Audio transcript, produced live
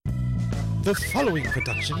The following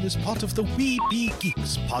production is part of the We Be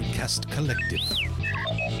Geeks podcast collective.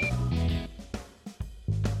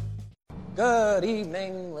 Good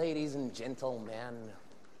evening, ladies and gentlemen.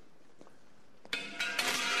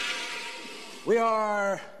 We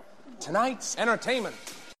are tonight's entertainment.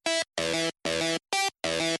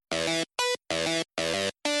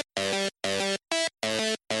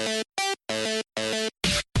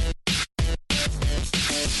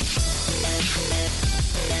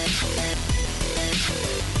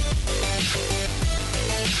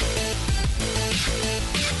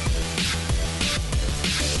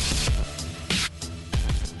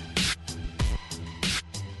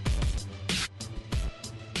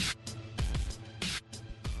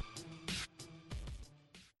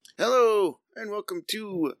 Hello, and welcome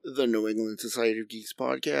to the New England Society of Geeks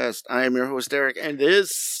podcast. I am your host, Eric, and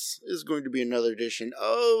this is going to be another edition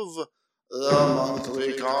of the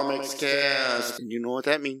monthly Comicscast. And you know what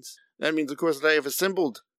that means. That means, of course, that I have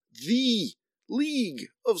assembled the League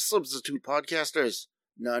of Substitute Podcasters.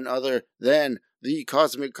 None other than the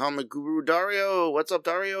Cosmic Comic Guru, Dario. What's up,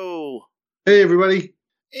 Dario? Hey, everybody.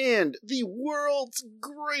 And the world's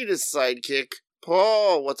greatest sidekick,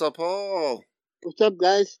 Paul. What's up, Paul? What's up,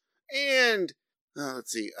 guys? And,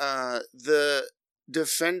 let's see, the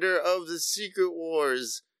defender of the Secret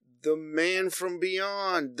Wars, the man from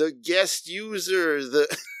beyond, the guest user,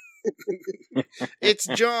 it's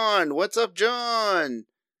John. What's up, John?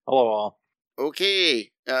 Hello, all.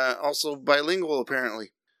 Okay, also bilingual,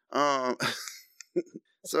 apparently. So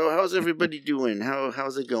how's everybody doing?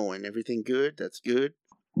 How's it going? Everything good? That's good?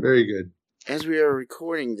 Very good. As we are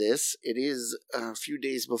recording this, it is a few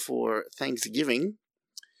days before Thanksgiving.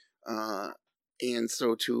 And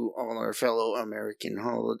so to all our fellow American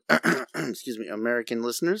American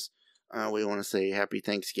listeners, we want to say happy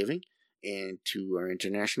Thanksgiving. And to our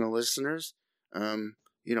international listeners,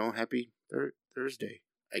 happy Thursday,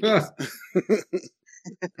 I guess.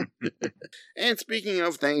 And speaking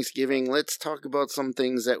of Thanksgiving, let's talk about some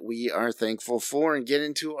things that we are thankful for and get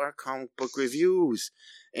into our comic book reviews.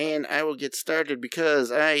 And I will get started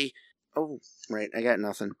because I got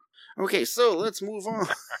nothing. Okay, so let's move on.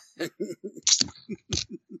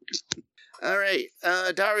 All right,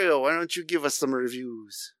 Dario, why don't you give us some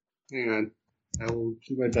reviews? Hang on. I will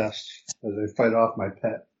do my best as I fight off my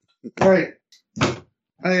pet. All right.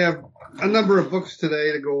 I have a number of books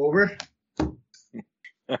today to go over.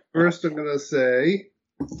 First, I'm going to say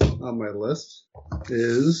on my list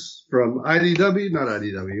is from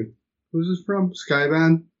IDW. Who's this from?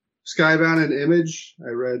 Skybound and Image.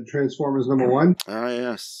 I read Transformers #1. Ah,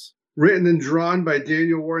 yes. Written and drawn by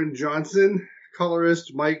Daniel Warren Johnson.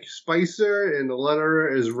 Colorist Mike Spicer. And the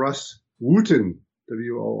letterer is Russ Wooten.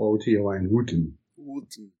 Wooton.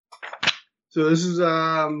 Wooten. So this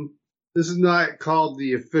is not called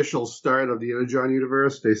the official start of the Energon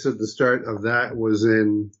universe. They said the start of that was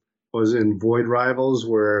in Void Rivals,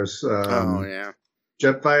 where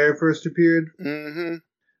Jetfire first appeared. Mm-hmm.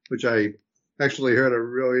 Which I actually heard a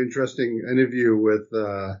really interesting interview with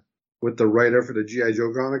the writer for the G.I.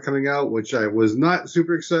 Joe comic coming out, which I was not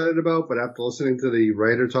super excited about, but after listening to the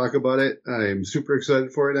writer talk about it, I'm super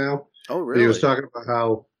excited for it now. Oh, really? He was talking about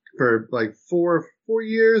how for like 4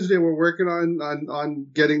 years they were working on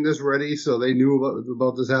getting this ready, so they knew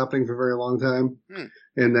about this happening for a very long time.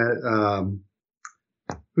 And that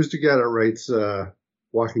who's the guy that writes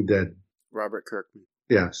Walking Dead? Robert Kirkman.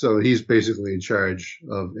 Yeah, so he's basically in charge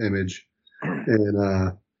of Image,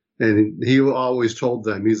 and he always told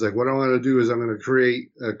them, he's like, what I want to do is I'm going to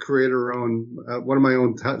create one of my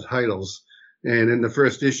own titles, and in the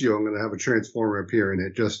first issue I'm going to have a Transformer appear in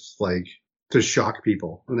it, just like to shock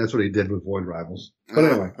people, and that's what he did with Void Rivals. But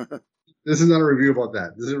anyway, this is not a review about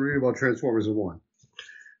that. This is a review about Transformers #1.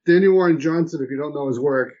 Daniel Warren Johnson, if you don't know his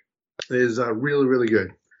work, is really, really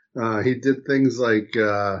good. He did things like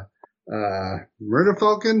Murder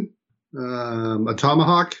Falcon, a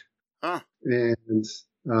Tomahawk, and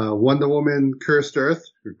Wonder Woman, Cursed Earth.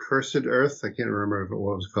 I can't remember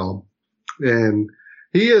what it was called. And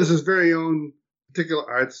he has his very own particular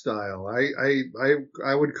art style.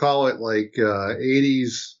 I would call it like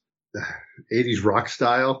 80s rock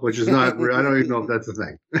style, which is not. I don't even know if that's a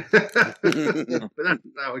thing, but that's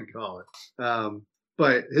what I would call it.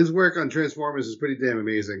 But his work on Transformers is pretty damn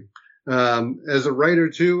amazing. As a writer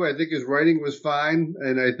too, I think his writing was fine,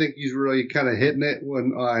 and I think he's really kind of hitting it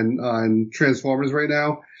on Transformers right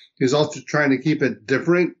now. He's also trying to keep it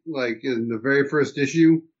different. Like in the very first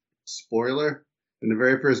issue, spoiler, in the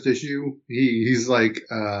very first issue, he's like,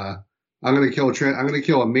 I'm gonna kill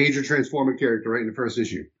a major Transformer character right in the first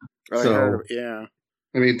issue. Yeah.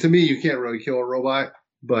 I mean, to me, you can't really kill a robot,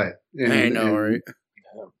 but I know, right?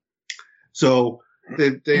 So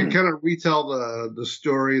they kind of retell the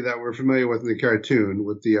story that we're familiar with in the cartoon,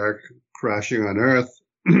 with the Ark crashing on Earth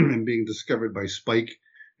and being discovered by Spike.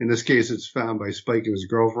 In this case, it's found by Spike and his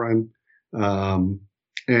girlfriend.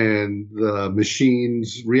 And the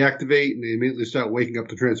machines reactivate, and they immediately start waking up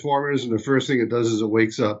the Transformers. And the first thing it does is it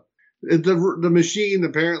wakes up. The machine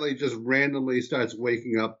apparently just randomly starts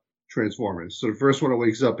waking up Transformers. So the first one it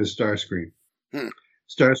wakes up is Starscream.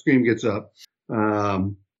 Starscream gets up,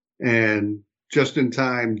 and just in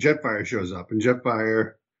time, Jetfire shows up. And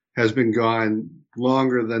Jetfire has been gone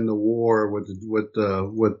longer than the war with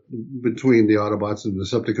between the Autobots and the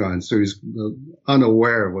Decepticons. So he's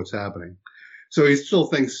unaware of what's happening. So he still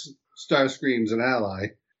thinks Starscream's an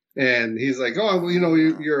ally, and he's like, "Oh, well,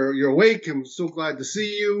 you're awake. I'm so glad to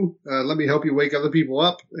see you. Let me help you wake other people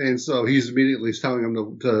up." And so he's immediately telling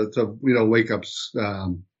him to wake up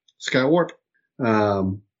Skywarp.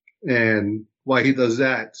 And while he does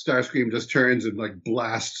that, Starscream just turns and like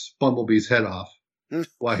blasts Bumblebee's head off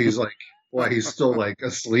while he's still like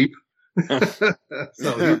asleep. So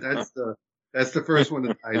that's the first one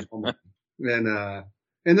that dies, Bumblebee.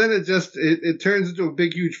 And then it turns into a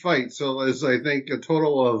big, huge fight. So there's, I think, a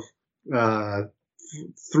total of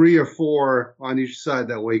 3 or 4 on each side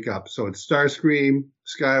that wake up. So it's Starscream,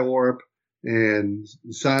 Skywarp, and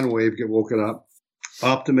Soundwave get woken up.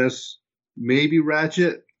 Optimus, maybe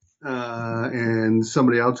Ratchet, and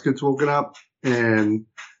somebody else gets woken up. And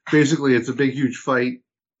basically, it's a big, huge fight.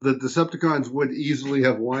 The Decepticons would easily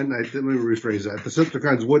have won. Let me rephrase that.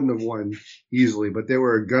 Decepticons wouldn't have won easily, but they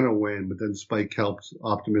were going to win. But then Spike helped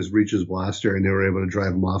Optimus reach his blaster, and they were able to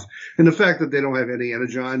drive him off. And the fact that they don't have any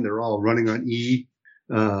Energon, they're all running on E,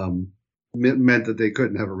 meant that they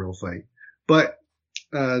couldn't have a real fight. But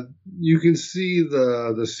you can see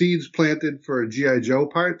the seeds planted for G.I. Joe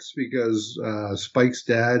parts, because Spike's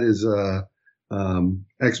dad is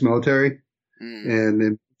ex-military. And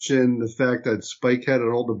they mentioned the fact that Spike had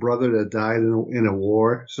an older brother that died in a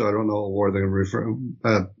war. So I don't know what war they're going to refer,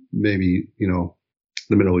 maybe, the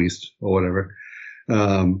Middle East or whatever.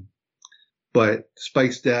 But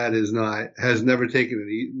Spike's dad has never taken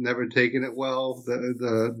it well,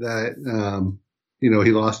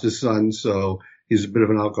 he lost his son. So he's a bit of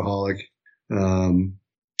an alcoholic. And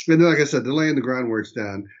then, like I said, they're laying the groundworks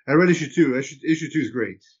down. I read issue 2. Issue 2 is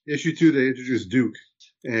great. Issue 2, they introduced Duke.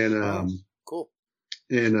 And, cool.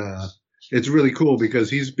 And it's really cool because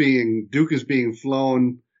Duke is being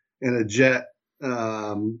flown in a jet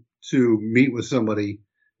to meet with somebody,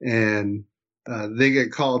 and they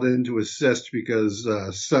get called in to assist because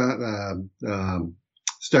Starscream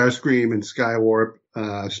and Skywarp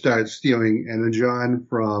start stealing Energon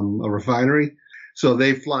from a refinery. So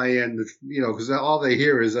they fly in, because all they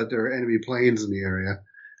hear is that there are enemy planes in the area.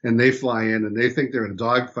 And they fly in, and they think they're in a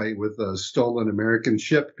dogfight with a stolen American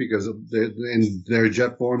ship because in their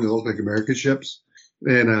jet form they look like American ships.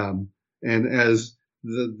 And as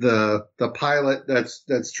the pilot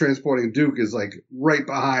that's transporting Duke is like right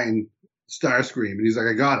behind Starscream, and he's like,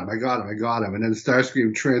 I got him. And then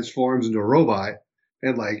Starscream transforms into a robot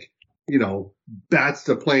and bats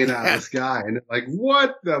the plane out of the sky, and like,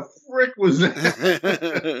 what the frick was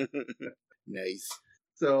that? Nice.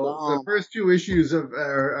 So the first 2 issues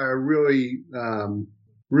are really,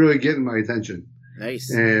 really getting my attention.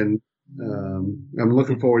 Nice. And I'm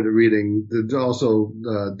looking forward to reading. They're also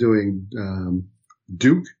doing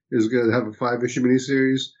Duke is going to have a 5-issue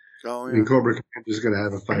miniseries. Oh, yeah. And Cobra Command is going to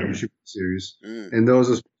have a 5-issue series. And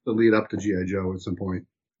those are supposed to lead up to G.I. Joe at some point.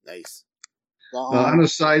 Nice. On a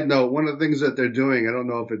side note, one of the things that they're doing, I don't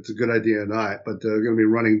know if it's a good idea or not, but they're going to be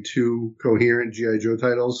running 2 coherent G.I. Joe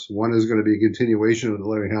titles. One is going to be a continuation of the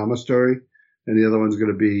Larry Hama story, and the other one's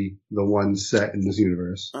going to be the one set in this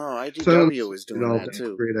universe. Oh, IDW was doing that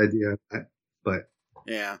too. Great idea, but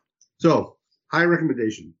yeah. So, high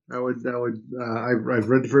recommendation. I've read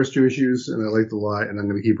the first 2 issues, and I liked it a lot, and I'm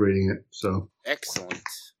going to keep reading it. So excellent.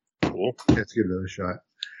 Cool. Let's give it another shot.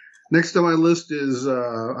 Next on my list is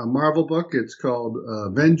a Marvel book. It's called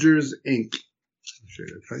Avengers, Inc. I'll show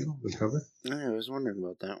you the title, the cover. I was wondering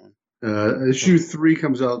about that one. Issue 3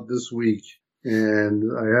 comes out this week, and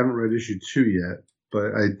I haven't read issue 2 yet,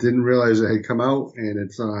 but I didn't realize it had come out, and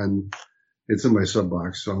it's in my sub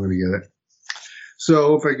box, so I'm going to get it.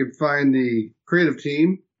 So if I could find the creative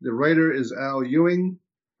team, the writer is Al Ewing,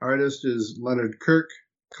 artist is Leonard Kirk,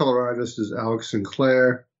 color artist is Alex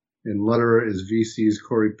Sinclair, and letterer is VC's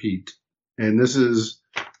Corey Pete. And this is,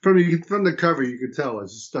 from the cover, you can tell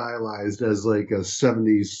it's stylized as like a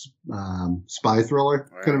 70s spy thriller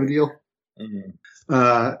kind of a deal.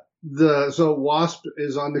 Mm-hmm. So Wasp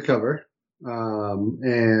is on the cover,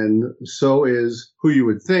 and so is Who You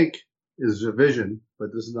Would Think, is a Vision,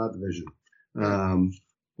 but this is not the Vision.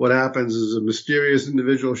 What happens is a mysterious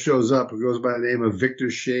individual shows up who goes by the name of Victor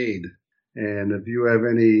Shade. And if you have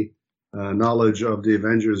any knowledge of the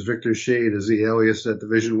Avengers, Victor Shade is the alias that the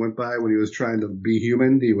Vision went by when he was trying to be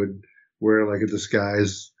human. He would wear like a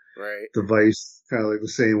disguise device, kind of like the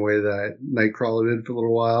same way that Nightcrawler did for a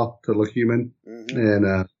little while to look human.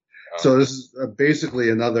 And so this is basically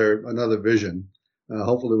another Vision.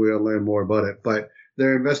 Hopefully we'll learn more about it. But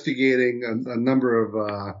they're investigating a number of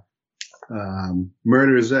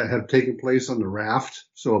murders that have taken place on the raft.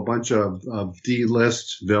 So a bunch of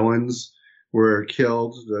D-list villains were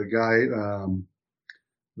killed. The guy,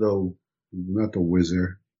 not the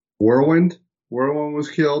Wizard, Whirlwind was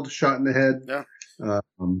killed, shot in the head. Yeah.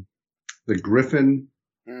 The Griffin,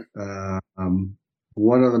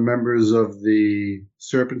 one of the members of the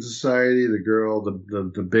Serpent Society, the girl,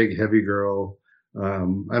 the big heavy girl. I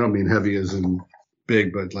don't mean heavy as in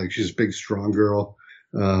big, but like she's a big, strong girl,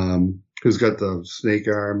 who's got the snake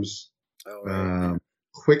arms.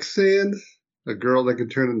 Quicksand, a girl that can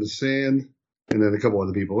turn into sand, and then a couple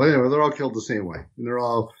other people. Anyway, they're all killed the same way. And they're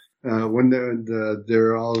all, when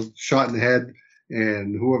they're all shot in the head,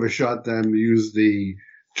 and whoever shot them used the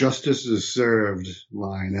justice is served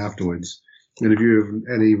line afterwards. And if you have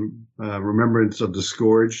any remembrance of the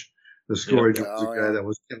Scourge was a guy that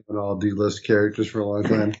was killing all D-list characters for a long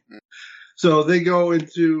time. So they go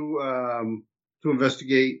into to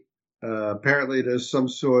investigate. Apparently there's some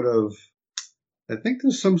sort of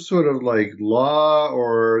like law,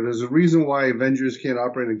 or there's a reason why Avengers can't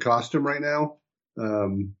operate in costume right now.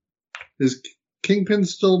 Is Kingpin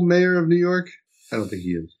still mayor of New York? I don't think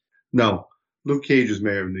he is. No, Luke Cage is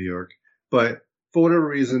mayor of New York. But for whatever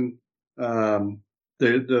reason,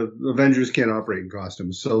 the Avengers can't operate in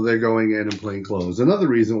costumes, so they're going in plain clothes. Another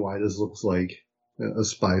reason why this looks like a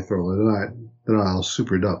spy thriller. They're not all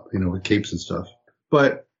supered up, with capes and stuff.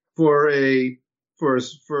 But for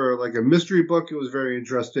like a mystery book, it was very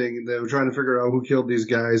interesting. They were trying to figure out who killed these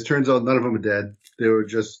guys. Turns out none of them are dead. They were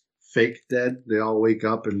just fake dead. They all wake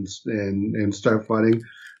up and start fighting,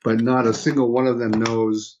 but not a single one of them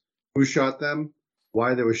knows who shot them,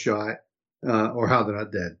 why they were shot, or how they're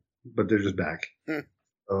not dead. But they're just back.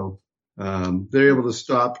 So they're able to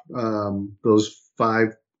stop those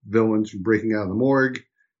 5 villains from breaking out of the morgue,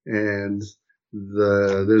 and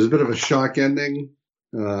there's a bit of a shock ending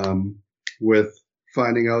with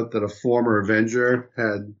finding out that a former Avenger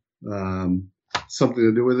had something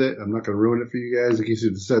to do with it. I'm not going to ruin it for you guys in case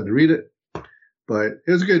you decide to read it, but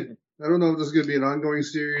it was good. I don't know if this is going to be an ongoing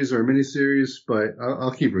series or a mini-series, but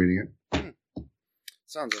I'll keep reading it.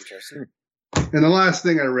 Sounds interesting. And the last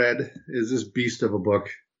thing I read is this beast of a book.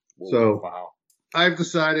 I've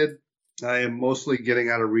decided I am mostly getting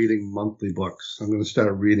out of reading monthly books. I'm going to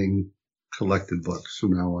start reading collected books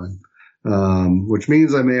from now on, which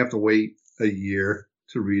means I may have to wait a year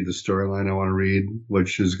to read the storyline I want to read,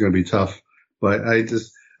 which is going to be tough. But I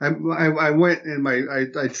went and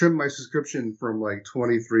I trimmed my subscription from like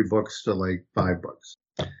 23 books to like 5 books.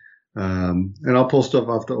 And I'll pull stuff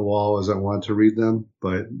off the wall as I want to read them,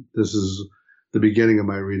 but this is the beginning of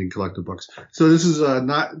my reading collected books. So this is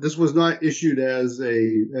this was not issued as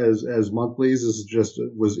monthlies. This is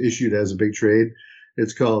was issued as a big trade.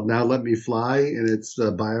 It's called Now Let Me Fly, and it's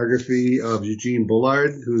a biography of Eugene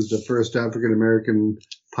Bullard, who's the first African American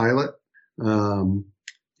pilot.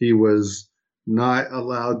 He was not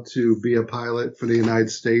allowed to be a pilot for the United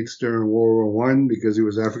States during World War I because he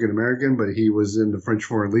was African American, but he was in the French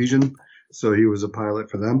Foreign Legion, so he was a pilot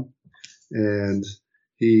for them. And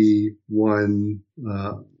he won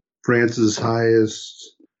France's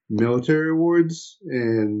highest military awards,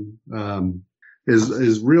 and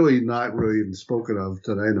is really not really even spoken of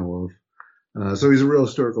that I know of. So he's a real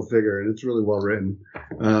historical figure, and it's really well written.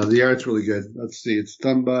 The art's really good. Let's see. It's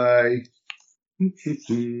done by...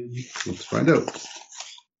 Let's find out.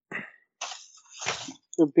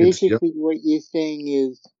 So basically what you're saying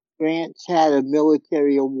is France had a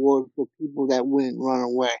military award for people that wouldn't run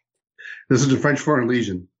away. This is the French Foreign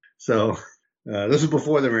Legion. So this is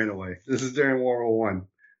before they ran away. This is during World War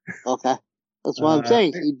I. Okay. That's what I'm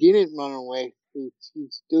saying. He didn't run away. He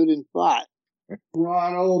stood and fought.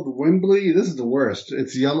 Ronald Wembley. This is the worst.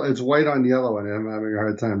 It's yellow. It's white on yellow, and I'm having a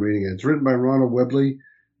hard time reading it. It's written by Ronald Wembley,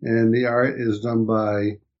 and the art is done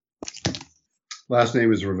by. Last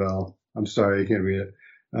name is Ravel. I'm sorry, I can't read it.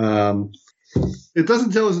 It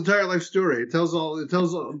doesn't tell his entire life story. It tells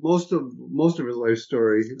most of his life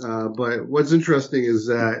story. But what's interesting is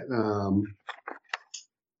that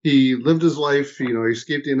he lived his life. He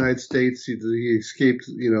escaped the United States. He escaped,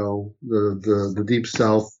 the Deep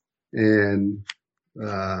South, and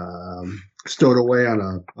stowed away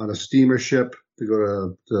on a steamer ship to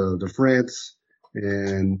go to France,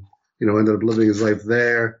 and ended up living his life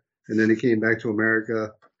there. And then he came back to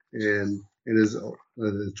America, and in his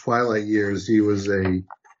twilight years, he was a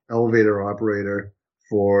elevator operator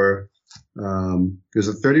for is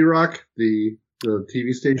it 30 Rock, the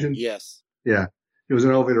TV station? Yes. Yeah, he was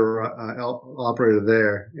an elevator operator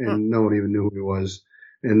there, and no one even knew who he was.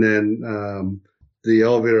 And then the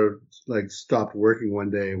elevator stopped working one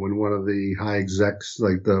day when one of the high execs,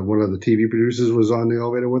 one of the TV producers, was on the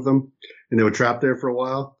elevator with them, and they were trapped there for a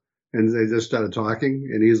while. And they just started talking,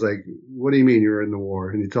 and he's like, "What do you mean you're in the war?"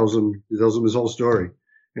 And he tells him his whole story.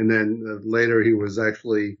 And then later he was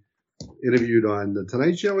actually interviewed on the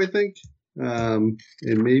Tonight Show, I think, and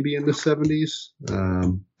maybe in the 70s.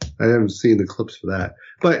 I haven't seen the clips for that,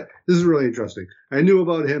 but this is really interesting. I knew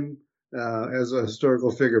about him as a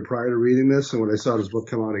historical figure prior to reading this, and when I saw this book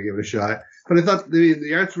come out, I gave it a shot. But I thought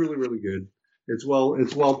the art's really, really good. It's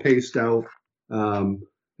well paced out.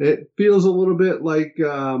 It feels a little bit like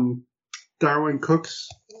Darwin Cook's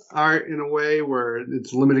art in a way, where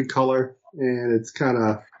it's limited color, and it's kind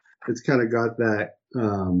of got that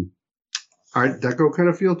Art Deco kind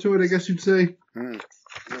of feel to it, I guess you'd say.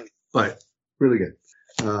 But really good.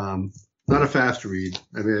 Not a fast read.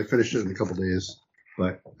 I mean, I finished it in a couple days,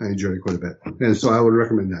 but I enjoyed it quite a bit, and so I would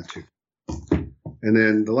recommend that too. And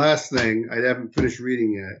then the last thing I haven't finished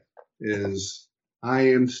reading yet is I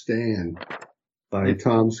Am Stan by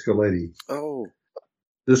Tom Scoletti. Oh,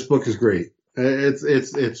 this book is great.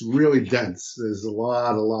 It's really dense. There's a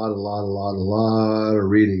lot of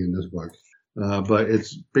reading in this book. But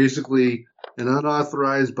it's basically an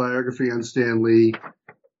unauthorized biography on Stan Lee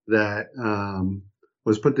that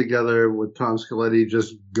was put together with Tom Scoletti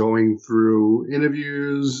just going through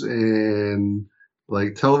interviews and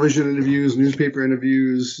television interviews, newspaper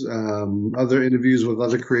interviews, other interviews with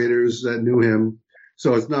other creators that knew him.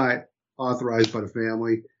 So it's not authorized by the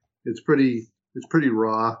family. It's pretty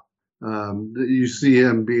raw. You see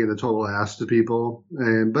him being a total ass to people,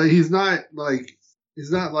 but he's not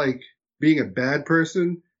being a bad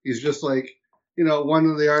person. He's just one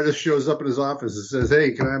of the artists shows up in his office and says,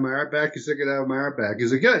 "Hey, can I have my art back?" He said, "Can I have my art back?"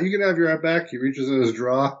 He's like, "Yeah, you can have your art back." He reaches in his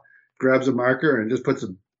drawer, grabs a marker, and just puts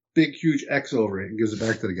a big, huge X over it and gives it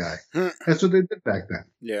back to the guy. That's what they did back then.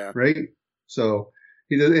 Yeah. Right. So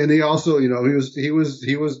he did, and he also, he was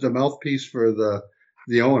the mouthpiece for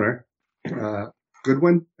the owner,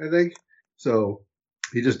 Goodwin, I think. So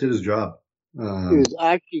he just did his job. It was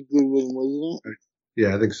Archie Goodwin, wasn't it?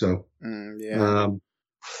 Yeah, I think so. Yeah.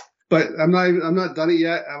 But I'm not done it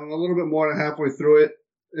yet. I'm a little bit more than halfway through it.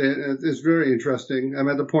 It's very interesting. I'm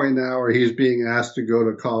at the point now where he's being asked to go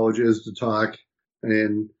to colleges to talk,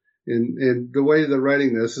 and the way they're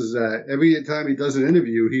writing this is that every time he does an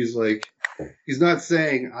interview, he's not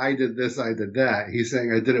saying I did this, I did that. He's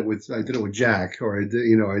saying I did it with Jack, or I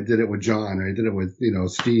did it with John, or I did it with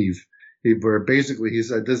Steve. Where basically he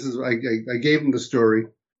said, "This is I gave him the story,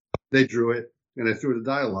 they drew it, and I threw the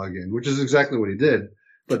dialogue in," which is exactly what he did.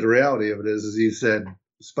 But the reality of it is he said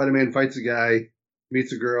Spider-Man fights a guy,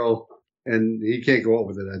 meets a girl, and he can't go out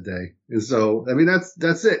with her that day. And so, I mean,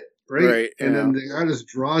 that's it, right? Right. And then the artist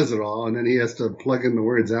draws it all, and then he has to plug in the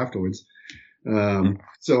words afterwards.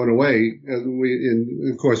 So in a way,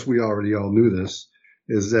 of course, we already all knew this,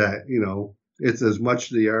 is that, it's as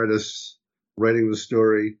much the artist writing the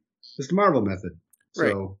story as the Marvel method.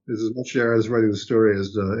 Right. So it's as much the artist writing the story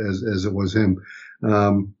as it was him.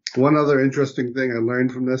 One other interesting thing I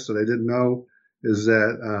learned from this that I didn't know is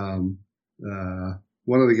that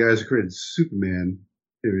one of the guys who created Superman,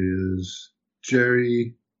 here he is,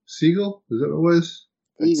 Jerry Siegel, is that what it was?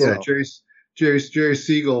 Siegel. Yeah, Jerry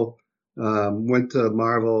Siegel went to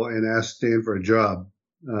Marvel and asked Stan for a job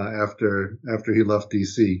after he left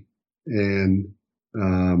DC, and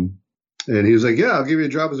he was like, "Yeah, I'll give you a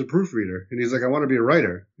job as a proofreader." And he's like, "I want to be a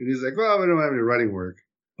writer." And he's like, "Well, we don't have any writing work,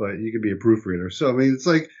 but you could be a proofreader." So I mean, it's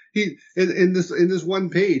like he in this one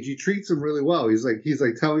page, he treats him really well. He's like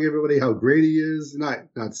telling everybody how great he is.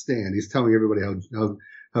 Not Stan. He's telling everybody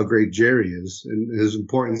how great Jerry is and his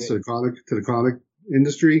importance to the comic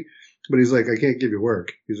industry. But he's like, "I can't give you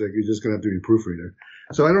work." He's like, "You're just gonna have to be a proofreader."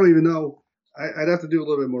 So I don't even know. I'd have to do a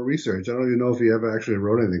little bit more research. I don't even know if he ever actually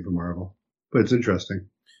wrote anything for Marvel, but it's interesting.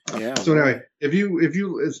 Yeah. So anyway, if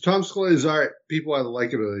it's Tom Scoletti's art, people either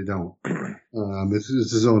like it or they don't. It's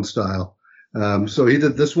his own style. So he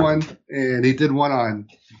did this one, and he did one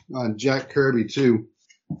on Jack Kirby too,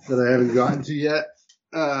 that I haven't gotten to yet.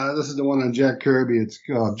 This is the one on Jack Kirby. It's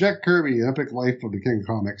called Jack Kirby: Epic Life of the King of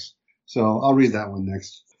Comics. So I'll read that one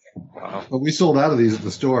next. Wow. But we sold out of these at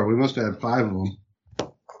the store. We must have had 5 of them.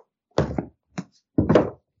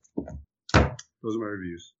 Those are my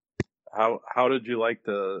reviews. How did you like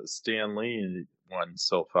the Stan Lee one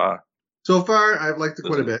so far? So far, I've liked it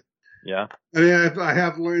quite a bit. Yeah. I mean, I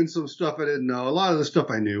have learned some stuff I didn't know. A lot of the stuff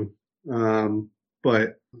I knew,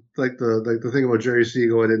 but like the thing about Jerry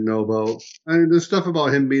Siegel I didn't know about. I mean, there's stuff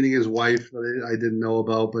about him meeting his wife that I didn't know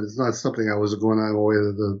about, but it's not something I was going on my way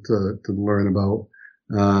to learn about.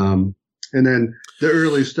 And then the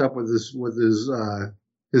early stuff with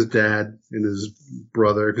his dad and his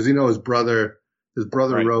brother, because his brother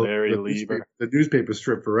Right, wrote Larry the newspaper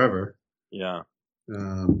strip Forever. Yeah.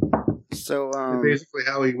 So basically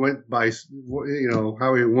how he went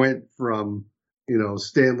how he went from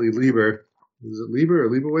Stanley Lieber, is it Lieber or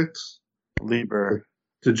Leibowitz? Lieber.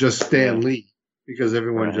 To just Stan Lee, because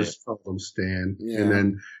everyone just called him Stan. Yeah. And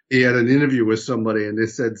then he had an interview with somebody, and they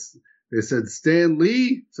said Stan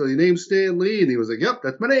Lee, so your name's Stan Lee, and he was like, "Yep,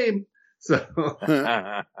 that's my name."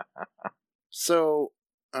 So,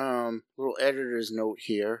 little editor's note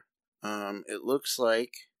here. It looks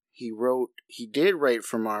like he did write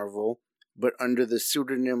for Marvel, but under the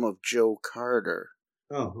pseudonym of Joe Carter.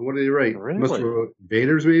 Oh, what did he write? Really? Must have wrote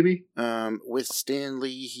Vaders, maybe? With Stan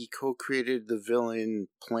Lee, he co-created the villain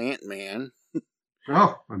Plant Man.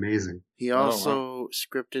 Oh, amazing. He also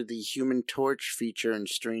scripted the Human Torch feature in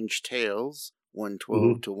Strange Tales,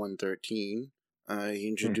 112 to 113. He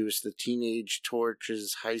introduced the Teenage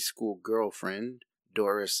Torch's high school girlfriend,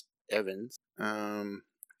 Doris Evans.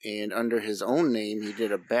 And under his own name, he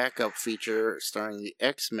did a backup feature starring the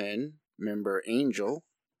X-Men member Angel.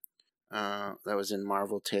 That was in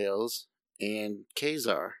Marvel Tales, and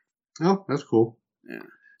Kazar. Oh, that's cool. Yeah.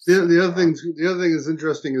 The other thing that's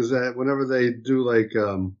interesting is that whenever they do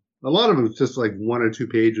a lot of them is just like 1 or 2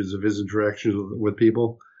 pages of his interactions with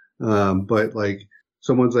people. But like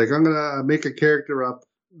someone's like, I'm gonna make a character up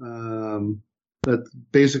that's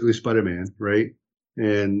basically Spider-Man, right?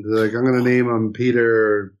 And like I'm gonna name him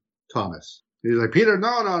Peter Thomas. He's like, Peter,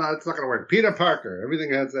 no, it's not gonna work. Peter Parker.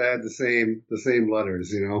 Everything has to have the same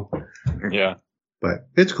letters, Yeah. But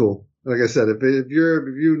it's cool. Like I said, if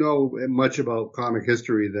you know much about comic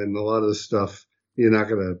history, then a lot of this stuff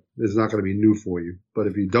it's not gonna be new for you. But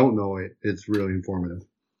if you don't know it, it's really informative.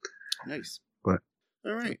 Nice. But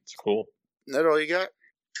all right, It's cool. Is that all you got?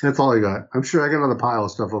 that's all I got. I'm sure I got another pile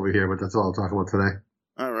of stuff over here, but that's all I'll talk about today.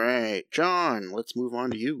 All right, John. Let's move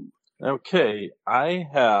on to you. Okay, I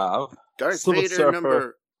have Darth Silver Vader Surfer.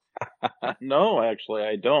 number. No, actually,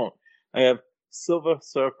 I don't. I have Silver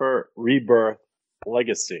Surfer Rebirth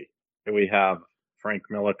Legacy. Here we have Frank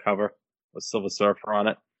Miller cover with Silver Surfer on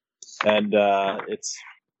it. And it's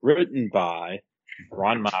written by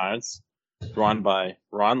Ron Mars, drawn by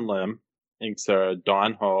Ron Lim, inks are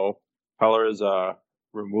Don Ho, colors are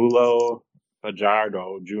Romulo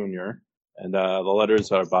Fajardo Jr., and the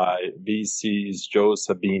letters are by VC's Joe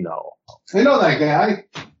Sabino. I know that guy.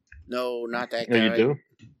 No, not that guy. Oh, you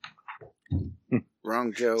do?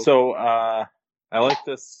 Wrong Joe. So I like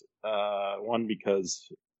this one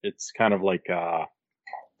because it's kind of like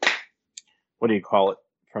what do you call it,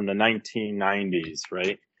 from the 1990s,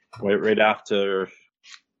 right? Right after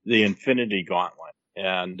the Infinity Gauntlet,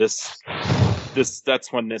 and that's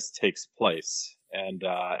when this takes place. And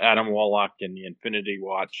Adam Warlock and the Infinity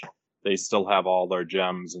Watch, they still have all their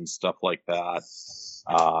gems and stuff like that.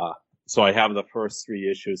 So I have the first 3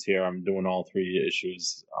 issues here. I'm doing all 3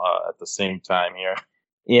 issues at the same time here.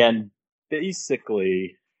 And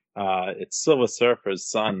basically, it's Silver Surfer's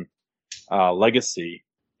son, Legacy,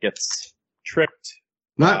 gets tricked.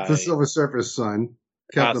 Not the Silver Surfer's son.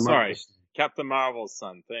 Captain Sorry. Marvel's. Captain Marvel's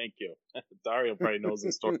son. Thank you. Dario probably knows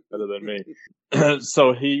the story better than me.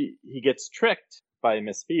 So he gets tricked by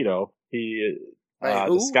Mosquito. He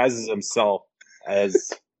disguises himself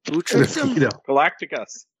as Who tricked him? Mosquito.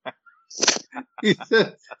 Galacticus.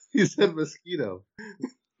 He said mosquito.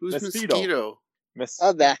 Who's Mosquito. Mosquito?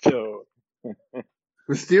 Mosquito.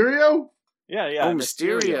 Mysterio? Yeah. Oh,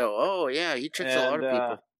 Mysterio. Oh, yeah. He tricks a lot of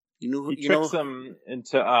people. He tricks them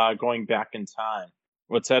into going back in time.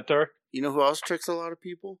 What's that, Dirk? You know who else tricks a lot of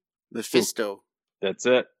people? Mephisto. That's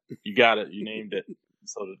it. You got it. You named it.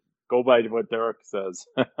 So go by what Derek says.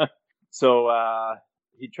 So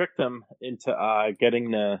he tricked them into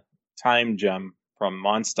getting the time gem from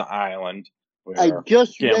Monster Island. I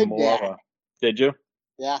just read that. Did you?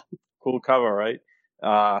 Yeah. Cool cover, right?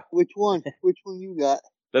 Which one? Which one you got?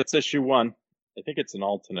 That's issue 1. I think it's an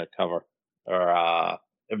alternate cover or a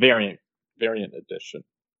variant edition.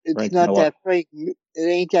 It's Frank not Miller. it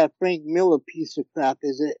ain't that Frank Miller piece of crap,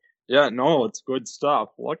 is it? Yeah, no, it's good stuff.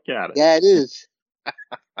 Look at it. Yeah, it is.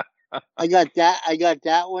 I got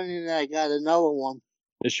that one, and I got another one.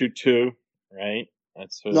 Issue 2, right?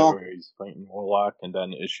 That's where he's fighting Warlock, and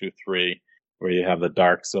then issue 3, where you have the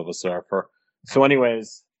Dark Silver Surfer. So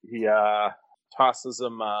anyways, he tosses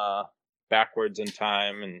him backwards in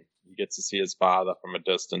time, and he gets to see his father from a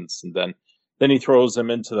distance, and then he throws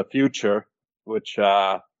him into the future, which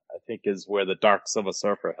I think is where the Dark Silver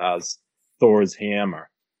Surfer has Thor's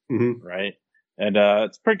hammer, right? And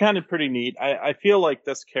it's pretty neat. I feel like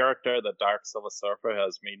this character, the Dark Silver Surfer,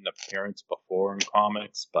 has made an appearance before in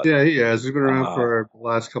comics, but yeah, he has. He's been around for the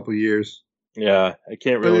last couple of years. Yeah, I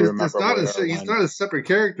can't really remember. He's not a separate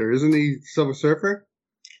character, isn't he? Silver Surfer.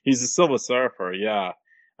 He's a Silver Surfer, yeah,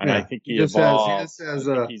 and yeah. I think he evolved. I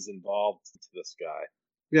think he's involved to this guy.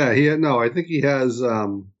 Yeah, I think he has.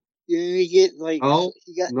 You get like the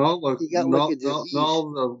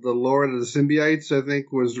Lord of the Symbiotes, I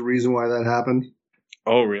think, was the reason why that happened.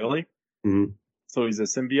 Oh, really? Mm-hmm. So he's a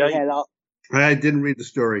symbiote? I didn't read the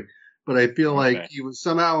story, but I feel like he was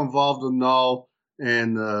somehow involved with Null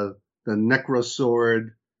and the Necro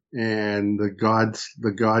Sword and the God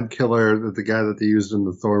Killer, the guy that they used in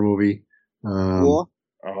the Thor movie. Thor?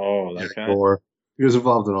 Oh, that guy? Thor. He was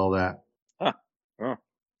involved in all that. Huh. Oh.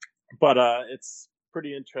 But it's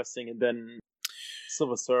pretty interesting. And then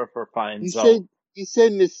Silver Surfer finds out. You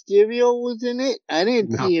said Mysterio was in it? I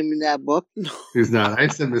didn't see him in that book. No. He's not. I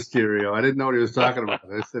said Mysterio. I didn't know what he was talking about.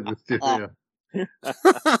 I said Mysterio.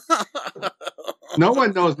 No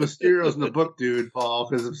one knows Mysterio's in the book, dude, Paul,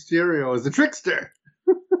 because Mysterio is the trickster.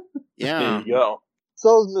 Yeah. There you go.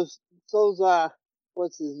 So's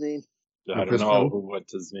what's his name? I don't know what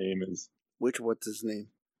his name is. What's his name?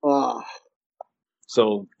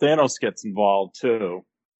 So Thanos gets involved too.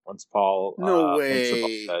 Once Paul no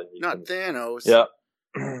way, not Thanos. Yeah,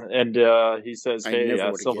 and he says, "Hey,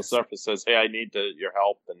 Silver Surfer says, hey, I need your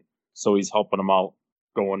help," and so he's helping him out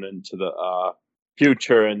going into the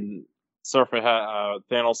future. And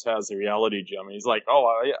Thanos has a reality gem, and he's like,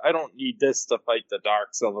 "Oh, I don't need this to fight the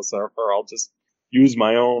Dark Silver Surfer. I'll just use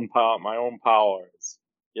my own powers."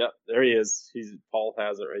 Yep, there he is. Paul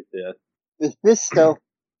has it right there. It's this though.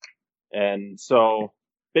 And so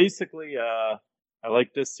basically, I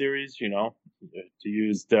like this series, to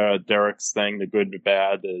use Derek's thing, the good, the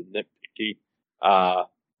bad, the nitpicky.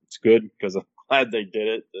 It's good because I'm glad they did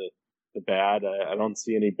it. The bad, I don't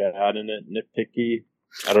see any bad in it. Nitpicky,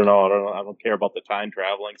 I don't know. I don't care about the time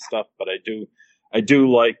traveling stuff, but I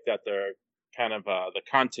do like that they're kind of the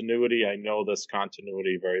continuity. I know this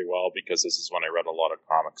continuity very well because this is when I read a lot of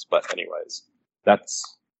comics. But anyways,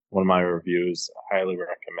 that's one of my reviews. Highly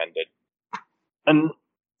recommended. And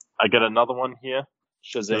I got another one here,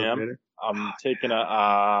 Shazam. I'm taking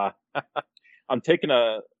a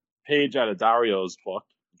page out of Dario's book.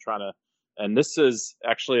 And this is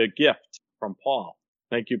actually a gift from Paul.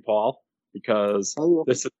 Thank you, Paul, because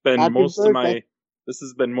this has been most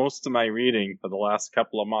of my reading for the last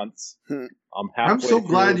couple of months. I'm so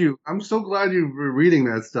glad you were reading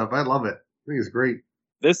that stuff. I love it. I think it's great.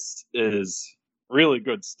 This is really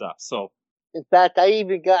good stuff. So. In fact, I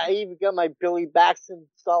even got my Billy Baxton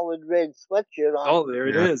solid red sweatshirt on. Oh, there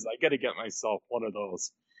it is. I got to get myself one of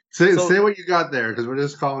those. Say what you got there, because we're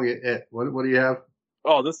just calling it. What do you have?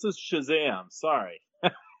 Oh, this is Shazam. Sorry.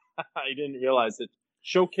 I didn't realize it.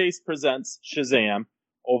 Showcase presents Shazam,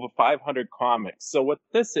 over 500 comics. So what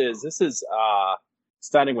this is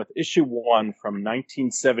starting with issue 1 from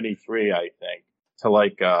 1973, I think,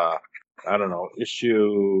 to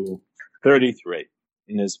issue 33.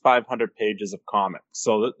 And there's 500 pages of comics.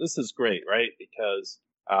 So this is great, right? Because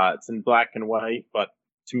it's in black and white, but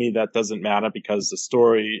to me that doesn't matter because the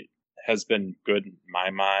story has been good in my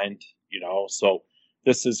mind, So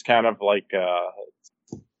this is kind of like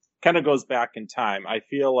kind of goes back in time. I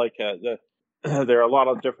feel like there are a lot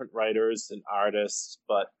of different writers and artists,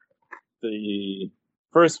 but the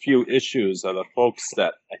first few issues are the folks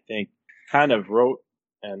that I think kind of wrote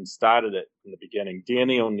and started it from the beginning.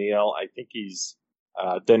 Denny O'Neil, I think he's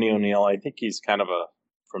kind of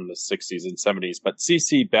from the 60s and 70s, but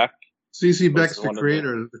C.C. Beck. C.C. Beck's the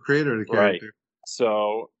creator of the character. Right.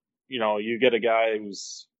 So, you get a guy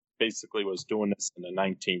who's basically was doing this in the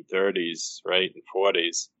 1930s, right, and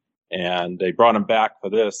 40s, and they brought him back for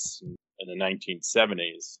this in the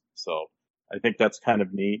 1970s. So I think that's kind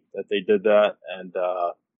of neat that they did that. And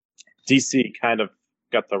DC kind of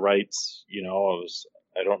got the rights,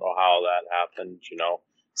 I don't know how that happened,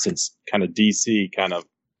 since kind of DC kind of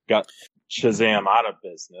got Shazam out of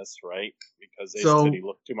business, right? Because they said he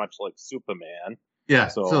looked too much like Superman. Yeah.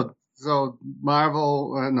 So not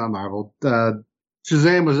Marvel.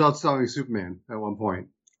 Shazam was outselling Superman at one point.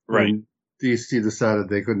 Right. DC decided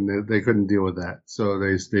they couldn't deal with that, so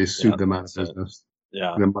they sued them out of business.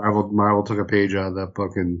 Yeah. And then Marvel took a page out of that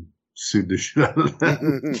book and sued the shit out of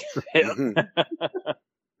them.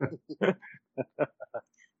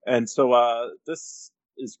 And so this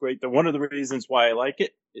is great. One of the reasons why I like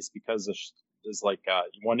it is because there's like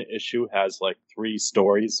one issue has like 3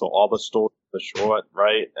 stories, so all the stories are short,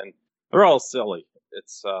 right? And they're all silly.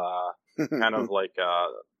 It's kind of like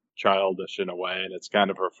childish in a way, and it's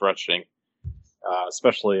kind of refreshing,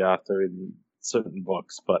 especially after in certain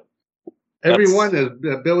books. But everyone is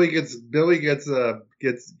Billy gets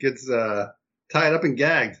tied up and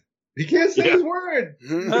gagged. He can't say his word.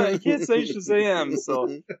 He can't say Shazam, so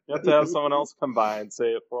you have to have someone else come by and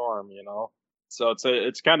say it for him. So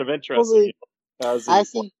it's kind of interesting. Has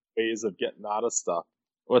these ways of getting out of stuff.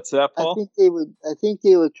 What's that, Paul? I think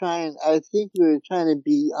they were trying to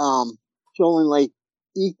be showing like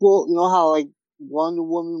equal. You know how like Wonder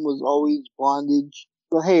Woman was always bondage.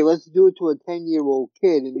 So hey, let's do it to a 10-year-old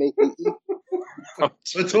kid and make it equal.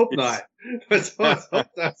 Let's hope not. Let's hope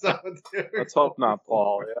that's not what Let's hope not,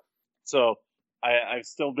 Paul. Yeah. So I've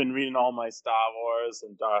still been reading all my Star Wars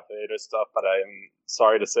and Darth Vader stuff, but I'm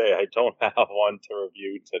sorry to say I don't have one to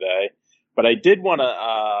review today. But I did want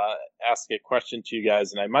to ask a question to you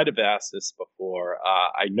guys, and I might have asked this before.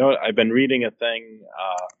 I know I've been reading a thing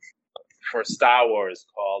for Star Wars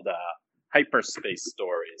called Hyperspace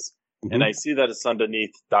Stories. Mm-hmm. And I see that it's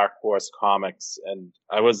underneath Dark Horse Comics, and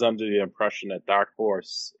I was under the impression that Dark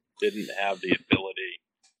Horse didn't have the ability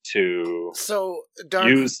to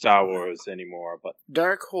use Star Wars anymore. But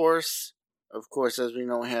Dark Horse, of course, as we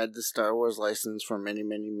know, had the Star Wars license for many,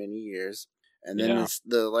 many, many years. And then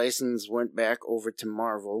the license went back over to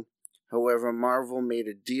Marvel. However, Marvel made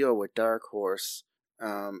a deal with Dark Horse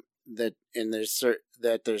that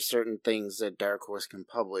there's certain things that Dark Horse can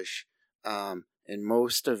publish. And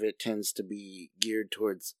most of it tends to be geared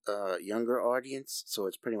towards a younger audience, so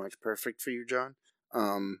it's pretty much perfect for you, John.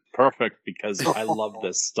 Perfect, because I love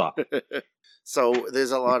this stuff. So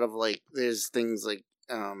there's a lot of there's things like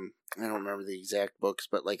I don't remember the exact books,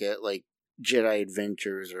 but like Jedi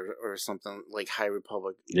Adventures or something like High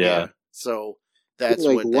Republic. Yeah. So that's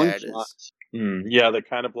like what that is. Yeah, they're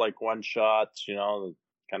kind of like one shots,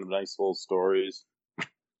 kind of nice little stories.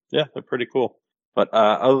 Yeah, they're pretty cool. But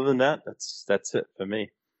other than that, that's it for me.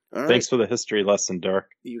 All Thanks right. for the history lesson, Dirk.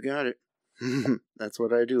 You got it. That's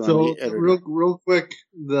what I do. So real quick,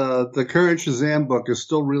 the current Shazam book is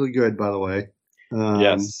still really good, by the way.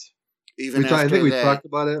 Yes. Even I think we talked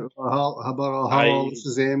about it. How all the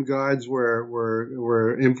Shazam gods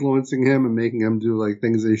were influencing him and making him do like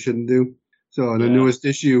things they shouldn't do. So in the newest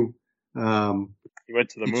issue, he went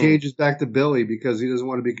to the moon. He changes back to Billy because he doesn't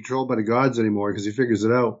want to be controlled by the gods anymore because he figures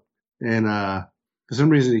it out. And for some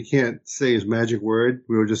reason he can't say his magic word.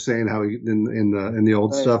 We were just saying how in the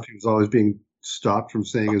old stuff he was always being stopped from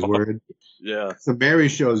saying his word. Yeah. So Mary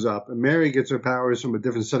shows up, and Mary gets her powers from a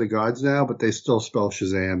different set of gods now, but they still spell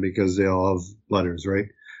Shazam because they all have letters, right?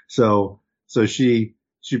 So she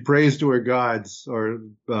prays to her gods or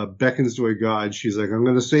beckons to her gods. She's like, I'm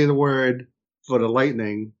going to say the word for the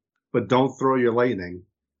lightning, but don't throw your lightning.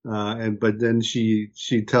 But then she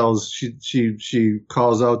calls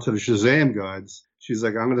out to the Shazam gods. She's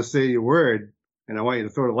like, I'm going to say your word, and I want you to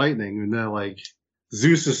throw the lightning. And they're like,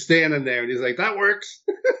 Zeus is standing there, and he's like, that works.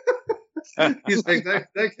 He's like,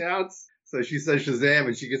 that counts. So she says Shazam,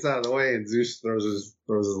 and she gets out of the way, and Zeus throws his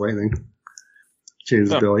lightning.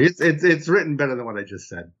 Changes Billy. It's written better than what I just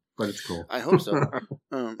said, but it's cool. I hope so.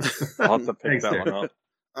 I'll have to pick that one up.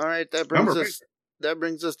 All right, that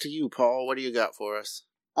brings us to you, Paul. What do you got for us?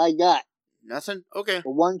 I got nothing. Okay.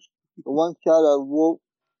 The one shot of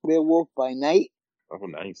Werewolf by Night. Oh,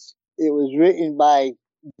 nice. It was written by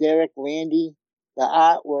Derek Landy. The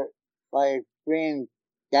artwork by Fran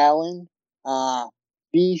Gallen.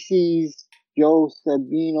 BC's Joe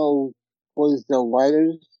Sabino was the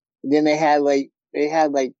writers. And then they had 4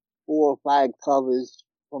 or 5 covers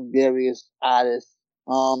from various artists.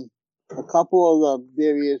 A couple of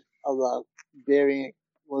the variant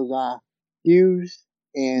was Hughes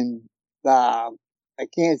and I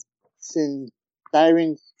can't sing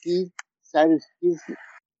Siren Steve.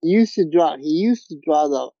 He used to draw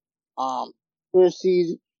the first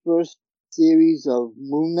series of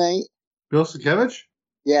Moon Knight. Bill Sienkiewicz?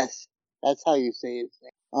 Yes, that's how you say his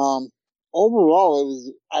name.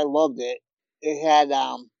 Overall, I loved it. It had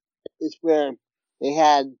it's where they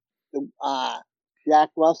had the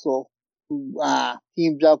Jack Russell who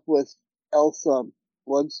teamed up with Elsa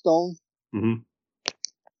Bloodstone. Mm-hmm.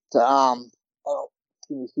 Can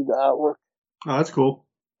you see the artwork? Oh, that's cool.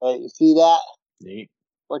 You see that? Neat.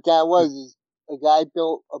 What that was is a guy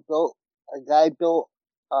built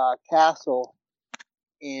a castle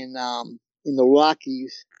in the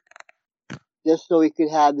Rockies just so he could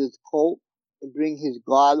have his cult and bring his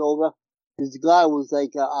god over. His god was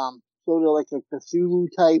like sort of like a Cthulhu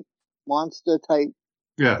type monster type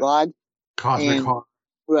Yeah. god. Cosmic And- horror.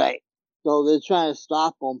 Right. So they're trying to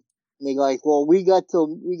stop them. And they're like, well, we got till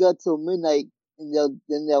midnight, and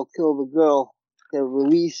they'll kill the girl to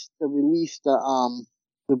release to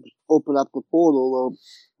open up the portal or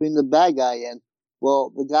bring the bad guy in.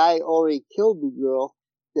 Well, the guy already killed the girl.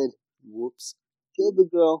 Said, Whoops. killed the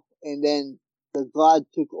girl, and then the god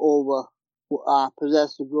took over,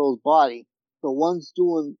 possessed the girl's body. So one's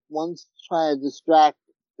trying to distract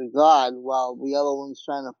the god while the other one's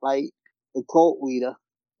trying to fight the cult leader.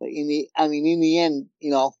 But in the end,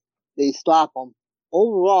 they stop him.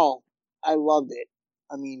 Overall, I loved it.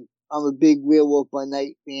 I mean, I'm a big Werewolf by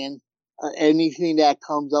Night fan. Anything that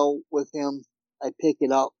comes out with him, I pick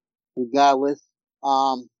it up, regardless.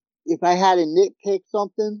 If I had to nitpick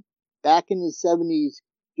something, back in the 70s,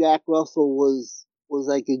 Jack Russell was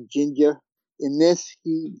like a ginger. In this,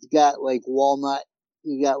 he's got like walnut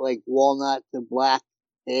to black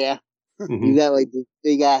hair. He's got like this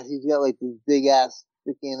big ass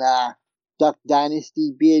freaking, Duck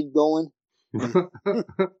Dynasty beard going.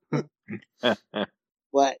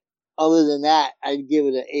 But other than that, I'd give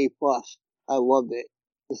it an A+. I loved it.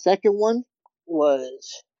 The second one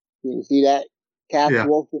was, you see that? Yeah.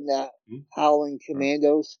 Wolf and the Howling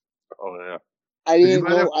Commandos. Oh yeah. I didn't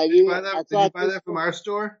know. Did you buy that from our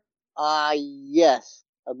store? Yes,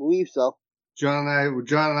 I believe so. John and I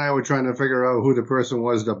were trying to figure out who the person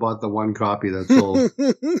was that bought the one copy that sold.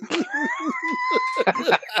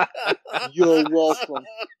 You're welcome.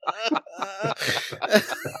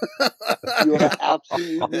 You're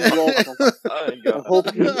absolutely welcome.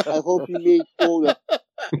 I hope you made quota.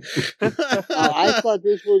 I thought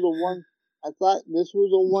this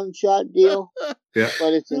was a one-shot deal. Yeah.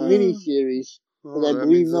 But it's a mini series. But I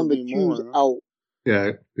believe number 2's out.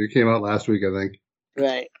 Yeah, it came out last week, I think.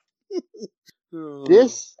 Right.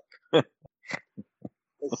 This,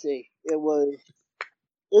 let's see, it was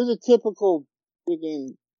a typical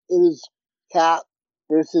freaking, it was Cap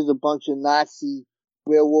versus a bunch of Nazi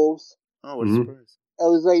werewolves. Oh, what a surprise. It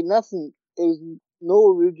was like nothing, it was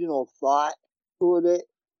no original thought toward it.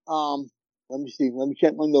 Let me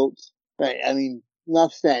check my notes. Right, I mean,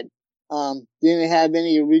 enough said. Didn't have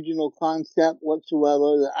any original concept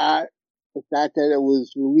whatsoever. The art, the fact that it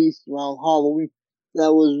was released around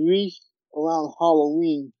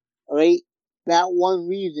Halloween, alright? That one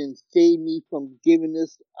reason saved me from giving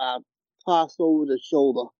this a toss over the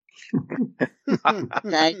shoulder.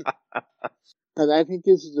 Okay? Because I think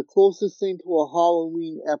this is the closest thing to a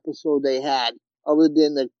Halloween episode they had, other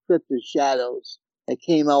than the Crypt of Shadows that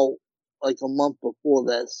came out like a month before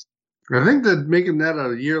this. I think they're making that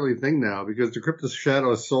a yearly thing now because the Crypt of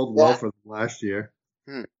Shadows sold well for them last year.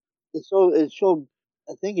 It showed,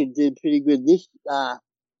 I think it did pretty good this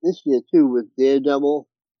year too with Daredevil.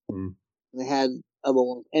 And they had other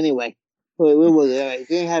ones. Anyway, so it was alright.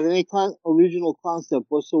 They didn't have any original concept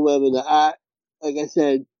whatsoever. The art, like I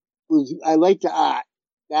said, I liked the art.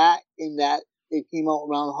 That it came out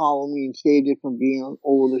around Halloween saved it from being an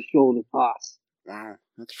over the shoulder toss. Wow,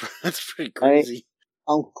 that's pretty crazy. Right?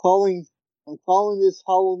 I'm calling this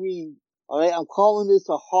Halloween. Alright, I'm calling this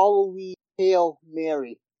a Halloween Hail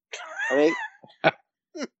Mary. Alright?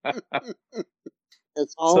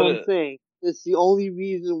 That's all I'm saying. That's the only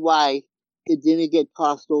reason why it didn't get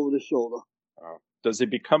tossed over the shoulder. Does he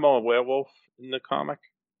become a werewolf in the comic?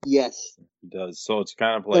 Yes. He does. So it's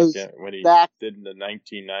kind of like when he did in the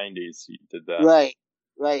 1990s, he did that.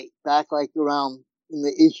 Right. Back like around in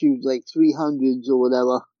the issues like 300s or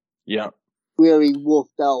whatever. Yeah. Where he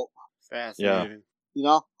wolfed out. Fascinating.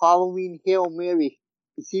 Yeah. Halloween Hail Mary.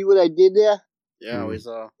 You see what I did there? Yeah, we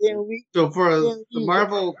saw. So for the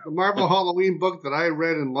Marvel Halloween book that I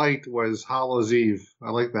read and liked was Hallow's Eve.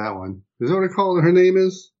 I like that one. Is that what her name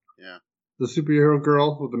is? Yeah. The superhero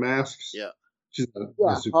girl with the masks? Yeah. She's a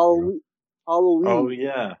Halloween. Oh,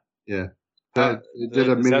 yeah. Yeah. It did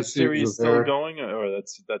a mini that series still going, or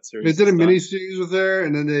that series? They did a mini series with her,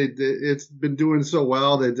 and then it's been doing so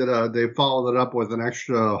well. They followed it up with an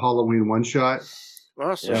extra Halloween one shot.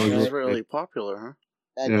 Oh, so it was really popular, huh?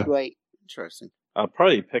 That's right. Interesting. I'll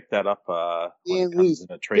probably pick that up when it comes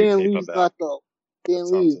in a trade paperback. Dan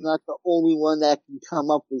Lee's not the only one that can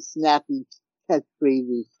come up with snappy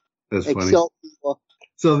catchphrases. That's funny.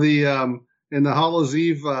 So in the Hallow's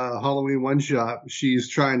Eve Halloween one shot, she's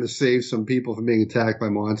trying to save some people from being attacked by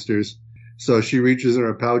monsters. So she reaches in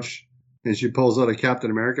her pouch and she pulls out a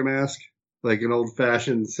Captain America mask, like an old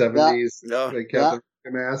fashioned 70s Captain America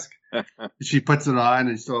mask. She puts it on,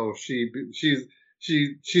 and so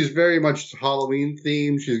she's very much Halloween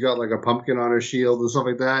themed. She's got like a pumpkin on her shield and stuff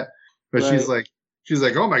like that. But she's like She's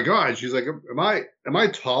like, oh my God. She's like, am I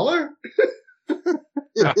taller?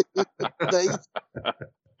 Nice.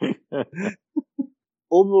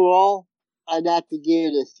 Overall, I'd have to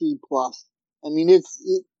give it a C plus. I mean,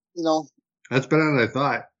 That's better than I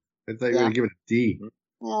thought. I thought you were going to give it a D.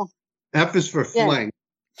 well, F is for Yeah. flank.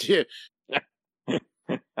 Yeah.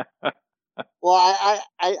 well,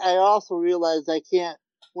 I also realized I can't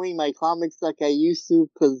swing my comics like I used to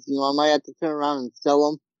because, I might have to turn around and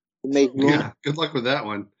sell them to make room. Yeah, good luck with that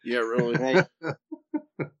one. Yeah, really. Right.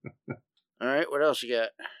 All right, what else you got?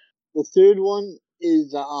 The third one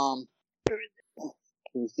is, can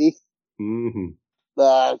you see? Mm-hmm.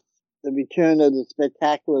 The Return of the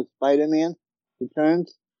Spectacular Spider-Man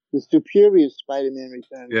returns. The Superior Spider-Man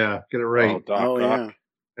returns. Yeah, get it right. Oh, Doc Oh, Ock. yeah.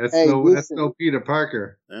 That's Hey, that's listen. no Peter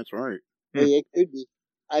Parker. That's right. Hey, it could be.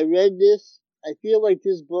 I read this. I feel like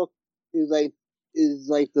this book is like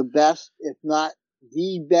the best, if not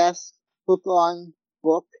the best, hook-on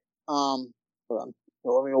book. Hold on. So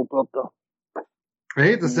let me open up the. I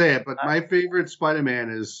hate to say it, but my favorite Spider-Man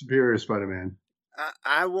is Superior Spider-Man.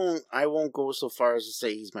 I won't go so far as to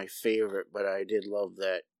say he's my favorite, but I did love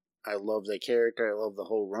that. I love the character. I love the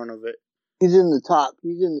whole run of it. He's in the top.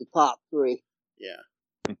 He's in the top 3. Yeah.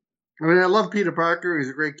 I mean, I love Peter Parker. He's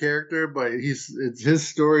a great character, but his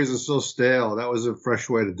stories are so stale. That was a fresh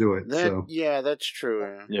way to do it. Yeah, that's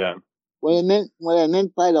true. Yeah. What I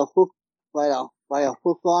meant by the hook, by a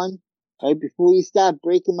hook on, right before you start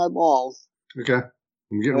breaking my balls. Okay,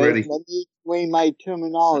 I'm getting Right, ready. let me explain my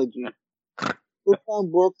terminology. Hook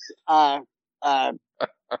on books are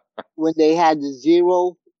when they had the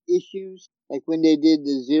 0 issues, like when they did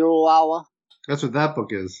the 0 hour That's what that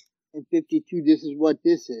book is. in 52. This is what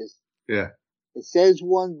this is. Yeah, It says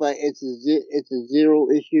 1, but it's a 0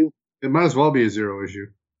 issue. it might as well be a 0 issue.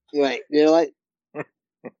 Right? They're like,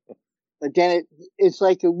 but then it's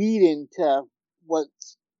like a lead-in to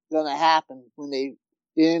what's gonna happen when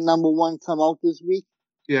didn't number 1 come out this week?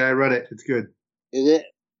 Yeah, I read it. It's good. Is it?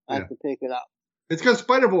 I Yeah. have to pick it up. It's got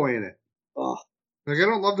Spider-Boy in it. Oh, Like, I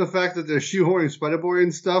don't love the fact that they're shoehorning Spider-Boy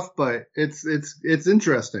and stuff, but it's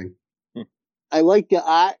interesting. I like the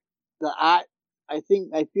art. The art, I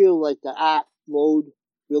feel like the art flowed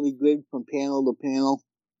really good from panel to panel.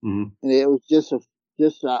 Mm-hmm. And it was just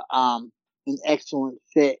an excellent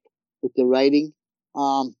fit with the writing.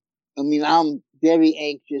 I mean, I'm very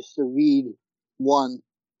anxious to read 1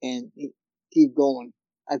 and keep going.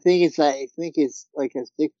 I think it's like a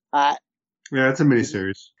 6-part. Yeah, it's a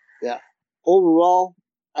miniseries. Yeah. Overall,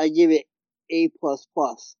 I give it A++.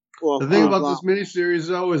 The thing about this miniseries,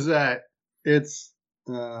 though, is that it's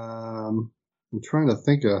I'm trying to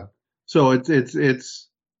think of. So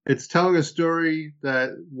it's telling a story that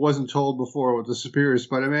wasn't told before with the Superior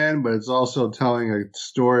Spider-Man, but it's also telling a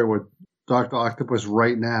story with Dr. Octopus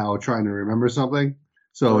right now trying to remember something.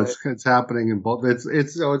 So Right. it's happening in both. It's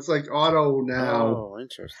like Otto now. Oh,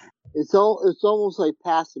 interesting. It's almost like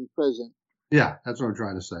past and present. Yeah, that's what I'm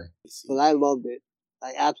trying to say. But I loved it.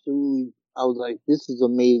 I was like, this is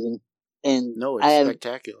amazing. And No, it's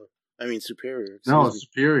spectacular. I mean, superior. No, Excuse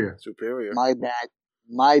it's Superior. me. Superior. My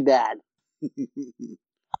bad.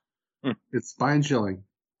 It's spine chilling.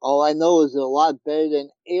 All I know is a lot better than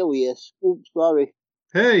Alias. Oops, sorry.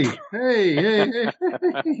 Hey.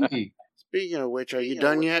 Speaking of which, are you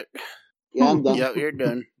done yet? Yeah, I'm done. Yep, you're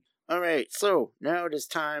done. All right, so now it is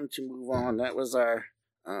time to move on. That was our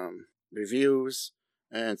reviews,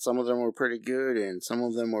 and some of them were pretty good, and some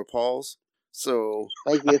of them were Paul's. So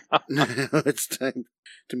Thank you. now it's time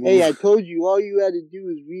to move. Hey, I told you all you had to do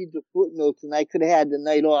is read the footnotes, and I could have had the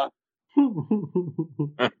night off.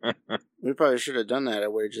 We probably should have done that. I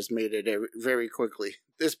would have just made it very quickly.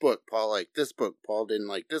 This book, Paul liked this book. Paul didn't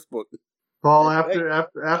like this book. Paul,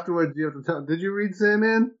 afterwards, you have to tell. Did you read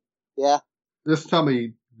Sandman? Yeah. Just tell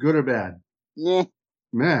me, good or bad. Yeah.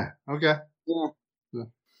 Meh. Okay. Yeah.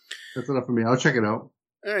 That's enough for me. I'll check it out.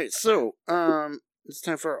 All right, so it's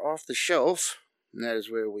time for our off the shelf, and that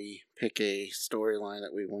is where we pick a storyline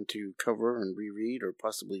that we want to cover and reread, or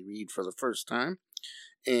possibly read for the first time.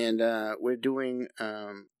 And we're doing.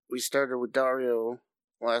 We started with Dario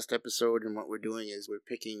last episode, and what we're doing is we're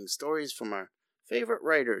picking stories from our favorite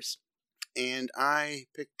writers. And I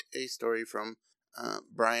picked a story from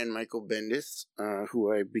Brian Michael Bendis,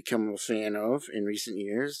 who I've become a fan of in recent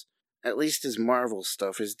years. At least his Marvel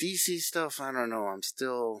stuff. His DC stuff, I don't know. I'm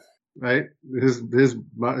still... Right? His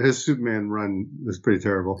Superman run is pretty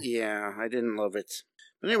terrible. Yeah, I didn't love it.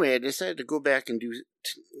 But anyway, I decided to go back and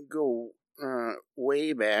go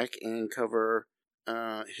way back and cover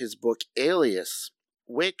his book Alias,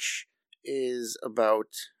 which is about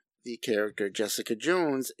the character Jessica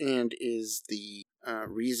Jones and is the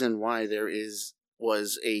reason why there is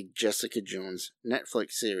was a Jessica Jones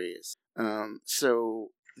Netflix series.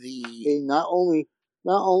 So the Hey, not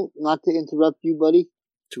to interrupt you, buddy.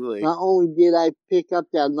 too late. Not only did I pick up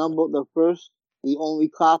the only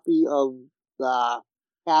copy of the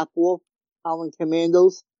Half-Wolf Howling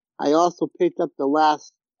Commandos, I also picked up the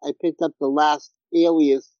last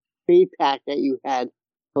Alias trade pack that you had.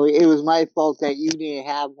 So it was my fault that you didn't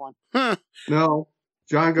have one. No,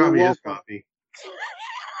 John got You're me his welcome. copy.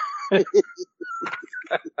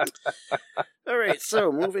 All right,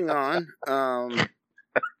 so moving on.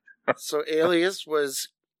 So Alias was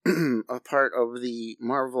a part of the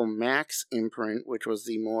Marvel Max imprint, which was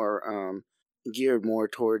the more geared more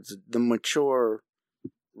towards the mature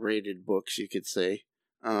rated books, you could say.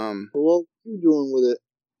 What you doing with it?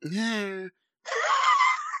 Yeah.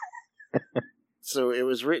 So it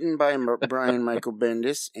was written by Brian Michael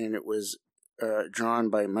Bendis, and it was drawn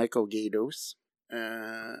by Michael Gaydos.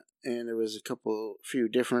 And there was a few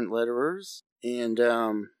different letterers. And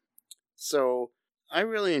so I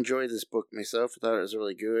really enjoyed this book myself. I thought it was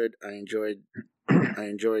really good. I enjoyed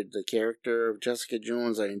the character of Jessica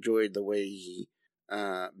Jones. I enjoyed the way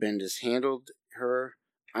Bendis handled her.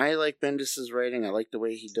 I like Bendis's writing. I like the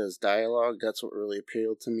way he does dialogue. That's what really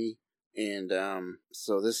appealed to me. And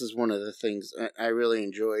so this is one of the things I really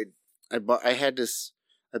enjoyed. I bought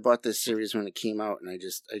this series when it came out, and I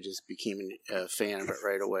just became a fan of it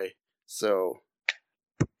right away. So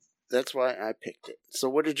that's why I picked it. So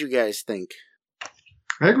what did you guys think?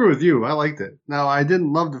 I agree with you. I liked it. Now, I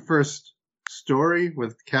didn't love the first story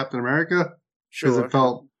with Captain America because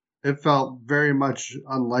it felt very much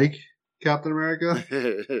unlike Captain America.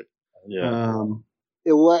 Yeah.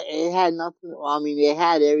 It had nothing. I mean, it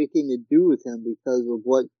had everything to do with him because of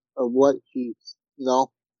what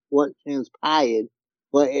what transpired.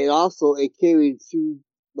 But it carried through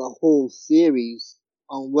the whole series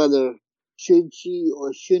on whether should she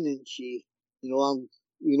or shouldn't she. I'm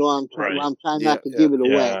trying not to give it away.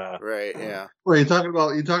 Yeah. Right, yeah. Well, you're talking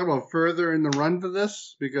about further in the run for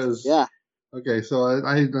this? Because Yeah. Okay, so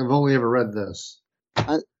I've only ever read this.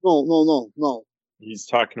 No. He's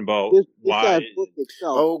talking about This why. that book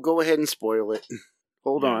itself. Oh, go ahead and spoil it.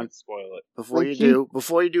 Hold on. Spoil it. Before you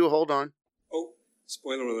do, hold on. Oh,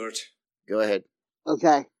 spoiler alert. Go ahead.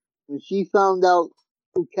 Okay. When she found out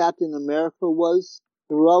who Captain America was,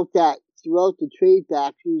 throughout the trade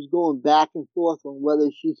back, she was going back and forth on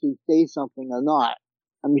whether she should say something or not.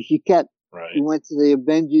 I mean, she Right. went to the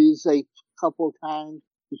Avengers a couple of times.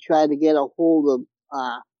 She tried to get a hold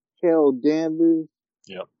of Carol Danvers.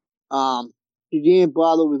 Yep. She didn't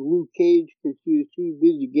bother with Luke Cage because she was too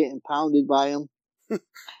busy getting pounded by him.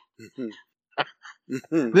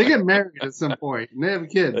 They get married at some point, and they have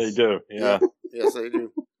kids. They do, yeah. Yes, they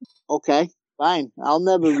do. Okay, fine. I'll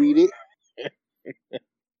never read it.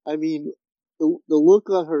 I mean, the look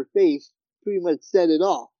on her face pretty much said it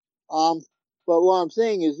all. But what I'm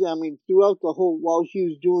saying is, I mean, throughout the whole, while she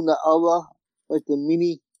was doing the other,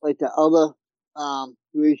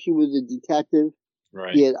 where she was a detective,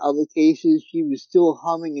 Right. she had other cases, she was still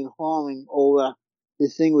humming and hawing over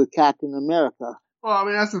this thing with Captain America. Well, I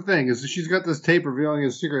mean, that's the thing, is she's got this tape revealing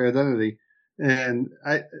his secret identity. And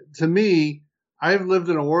to me, I've lived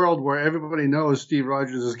in a world where everybody knows Steve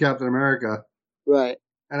Rogers is Captain America. Right.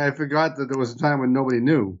 And I forgot that there was a time when nobody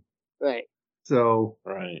knew. Right. So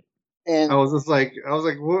Right. And I was like,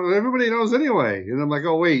 well, everybody knows anyway. And I'm like,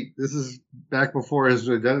 oh, wait, this is back before his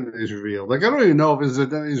identity is revealed. Like, I don't even know if his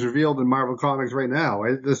identity is revealed in Marvel Comics right now.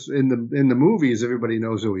 In the movies, everybody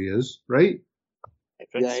knows who he is, right? I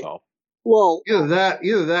think Right. so. well, Either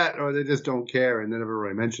that, or they just don't care and they never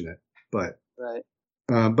really mention it. But right.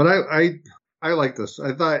 but I like this.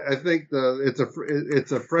 I think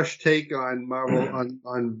it's a fresh take on Marvel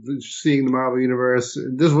on seeing the Marvel universe.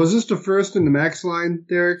 Was this the first in the Max line,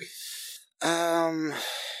 Derek?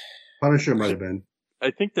 Punisher might have been. I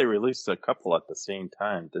think they released a couple at the same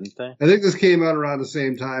time, didn't they? I think this came out around the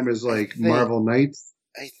same time as like Marvel Knights.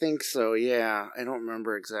 I think so. Yeah, I don't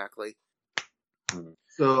remember exactly.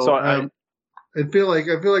 So I feel like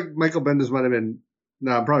Michael Bendis might have been.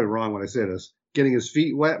 No, I'm probably wrong when I say this. Getting his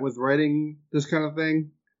feet wet with writing this kind of thing.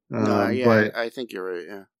 But I think you're right.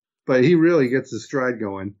 Yeah, but he really gets his stride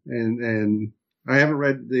going, and I haven't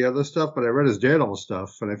read the other stuff, but I read his Daredevil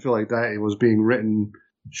stuff, and I feel like that was being written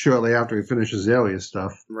shortly after he finished his Alias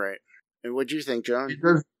stuff. right. And what do you think, John?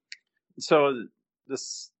 So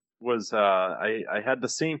this was I had the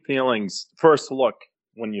same feelings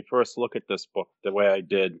when you first look at this book the way I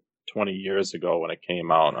did 20 years ago when it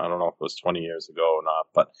came out. I don't know if it was 20 years ago or not,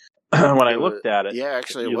 but when I looked at it. Yeah,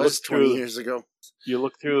 actually, it you was look 20 through- years ago. You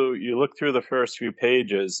look through the first few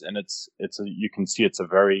pages, and you can see it's a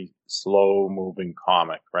very slow moving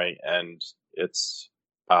comic, right? And it's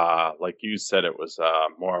like you said, it was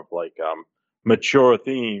more of like mature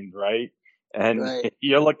themed, right? And Right.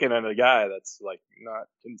 you're looking at a guy that's like not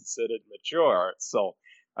considered mature. So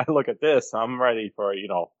I look at this, I'm ready for,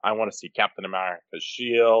 I want to see Captain America's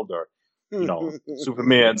shield, or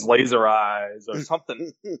Superman's laser eyes, or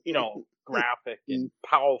something, graphic and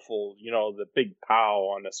powerful, the big pow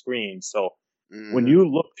on the screen. So when you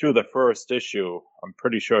look through the first issue, I'm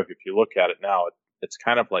pretty sure if you look at it now, it's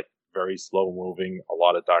kind of like very slow moving, a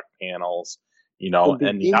lot of dark panels, and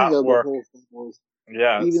the artwork.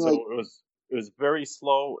 Yeah, even so like- it was very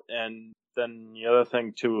slow, and then the other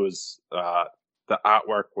thing too is the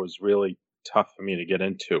artwork was really tough for me to get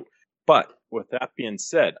into. But with that being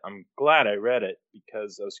said, I'm glad I read it,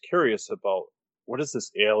 because I was curious about what is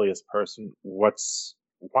this Alias person?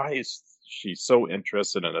 Why is she so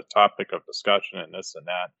interested in a topic of discussion and this and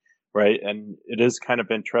that, right? And it is kind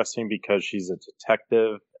of interesting because she's a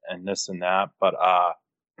detective and this and that, but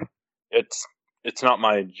it's not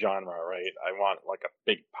my genre, right? I want like a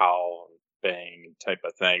big pow and bang type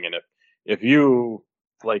of thing, and if you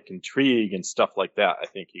like intrigue and stuff like that, I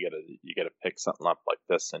think you gotta pick something up like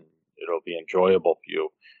this, and it'll be enjoyable for you.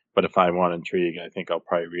 But if I want intrigue, I think I'll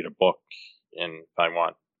probably read a book, and if I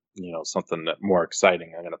want something that more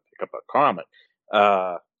exciting, I'm gonna pick up a comic.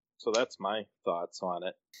 So that's my thoughts on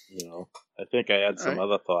it. I think I had some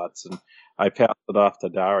other thoughts, and I passed it off to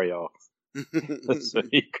Dario.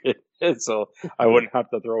 So I wouldn't have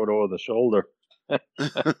to throw it over the shoulder.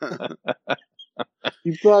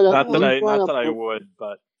 You brought up, Not that I would,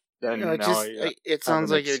 but then now it sounds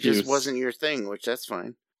like it just wasn't your thing, which that's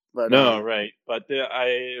fine. But no, right. But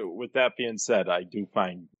with that being said, I do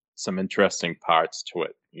find some interesting parts to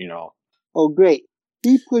it. Oh, great.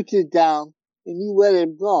 He puts it down, and you let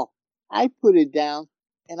it go. I put it down,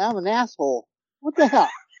 and I'm an asshole. What the hell?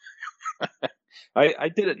 I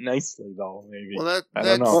did it nicely, though, maybe. Well, I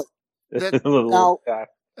don't know. That, A little now,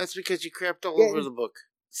 that's because you crapped all over the book.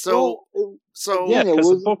 So yeah, because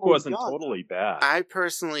the book my wasn't genre. totally bad. I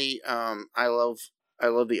personally, I love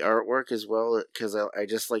the artwork as well, because I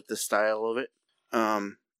just like the style of it.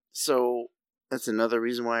 So that's another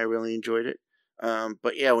reason why I really enjoyed it.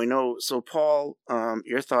 But yeah, we know. So Paul,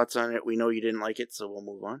 your thoughts on it? We know you didn't like it, so we'll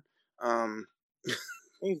move on.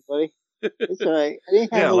 Thanks, buddy. It's all right. I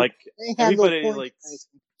didn't have everybody no likes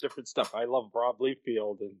different stuff. I love Rob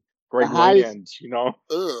Liefeld and Greg hottest- Land,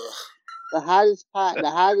 Ugh. The hottest part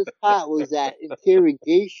was that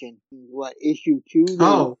interrogation. What, issue 2?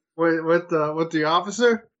 Oh, with the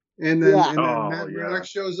officer, and then Yeah. and then Oh, Matt yeah. Murdock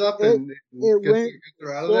shows up It and went gets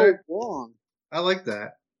her out of so there. long. I like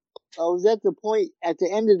that. I was at the point at the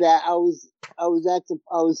end of that. I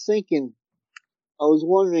was thinking. I was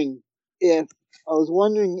wondering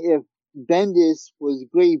if Bendis was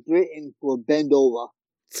Great Britain for bend over.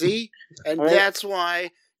 See, and All right. that's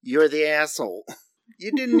why you're the asshole.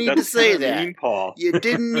 You didn't need to That's say kinda that. mean, Paul. You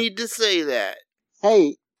didn't need to say that.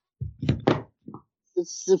 Hey,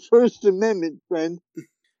 it's the First Amendment, friend.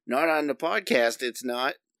 Not on the podcast. It's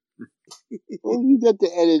not. Oh, you got the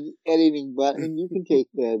editing button. You can take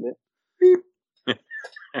care of it.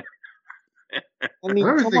 I mean, I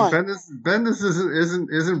don't come think on. Bendis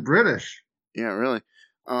isn't British. Yeah, really.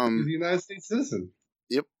 He's a United States citizen.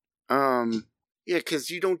 Yep. Yeah, because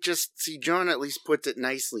you don't just see John. At least puts it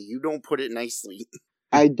nicely. You don't put it nicely.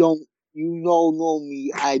 I don't. You know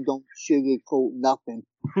me. I don't sugarcoat nothing.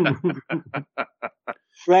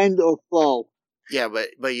 Friend or foe. Yeah,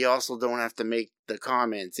 but you also don't have to make the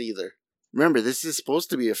comments either. Remember, this is supposed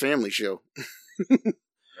to be a family show.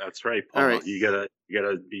 That's right, Paul. All right. You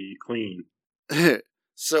gotta be clean.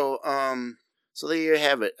 So there you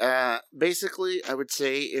have it. Basically, I would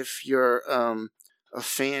say if you're a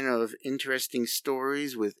fan of interesting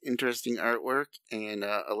stories with interesting artwork and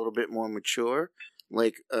a little bit more mature,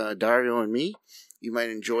 like Dario and me, you might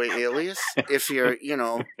enjoy Alias. If you're,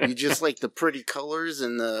 you just like the pretty colors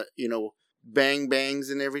and the, bang bangs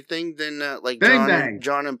and everything, then like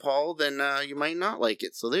John and Paul, then you might not like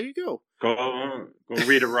it. So there you go. Go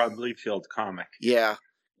read a Rob Liefeld comic. Yeah,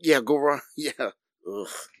 go run. Yeah. Ugh.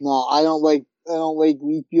 No, I don't like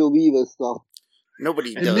Leaffield either stuff.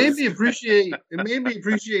 Nobody It does. made me appreciate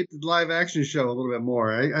the live action show a little bit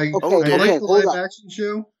more. I like Okay, the live action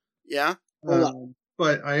show. Yeah.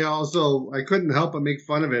 But I couldn't help but make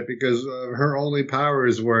fun of it because her only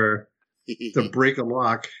powers were to break a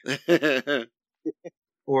lock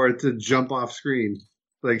or to jump off screen.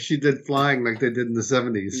 Like she did flying like they did in the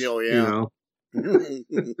 70s. Oh, yeah.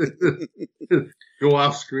 Go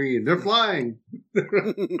off screen. They're flying.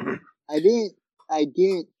 I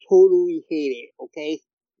didn't totally hate it. Okay,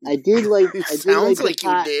 I did like. It I did sounds like like the you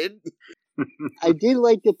part, did. I did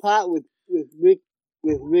like the part with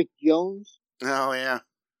Rick Jones, Oh, yeah.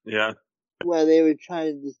 Yeah. where they were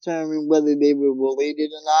trying to determine whether they were related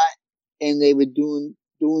or not, and they were doing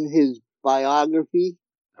his biography.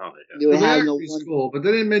 Oh, They yeah. were The having a biography's cool, but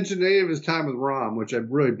they didn't mention any of his time with Rom, which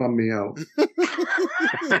really bummed me out.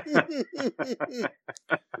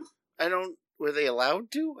 Were they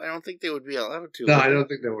allowed to? I don't think they would be allowed to. No, would I they? don't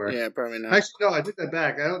think they were. Yeah, probably not. Actually, no, I take that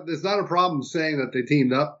back. There's not a problem saying that they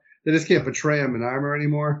teamed up. They just can't portray him in armor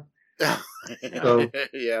anymore. So,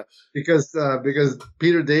 yeah. because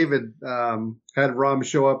Peter David had Rom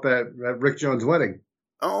show up at Rick Jones' wedding.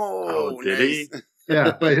 Oh, did nice. he?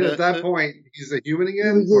 Yeah, but at that point, he's a human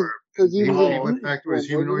again, because he he was went back to his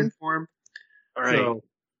humanoid form. All right. So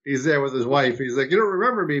he's there with his wife. He's like, "You don't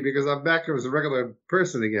remember me because I'm back as a regular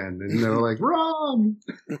person again." And they're like, "Rom."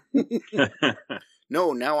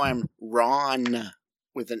 No, now I'm Ron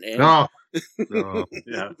with an N. No.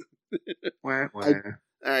 Yeah. Wah, wah.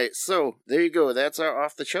 All right, so there you go. That's our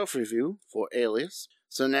off-the-shelf review for Alias.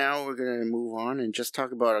 So now we're going to move on and just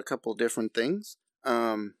talk about a couple different things.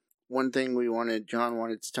 One thing John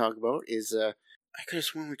wanted to talk about is, I could have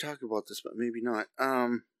sworn we talked about this, but maybe not.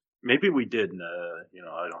 Maybe we did.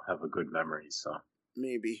 I don't have a good memory, so.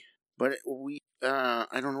 Maybe. But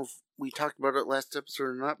I don't know if we talked about it last episode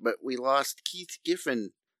or not, but we lost Keith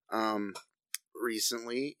Giffen,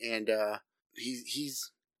 recently, and,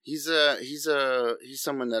 he's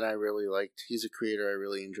someone that I really liked. He's a creator I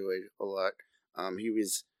really enjoyed a lot. He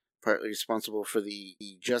was partly responsible for the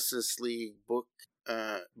Justice League book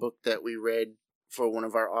that we read for one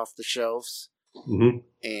of our off the shelves, and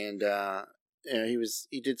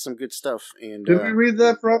he did some good stuff. And did we read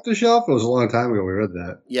that for Off the Shelf? It was a long time ago we read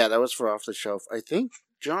that. Yeah, that was for Off the Shelf. I think,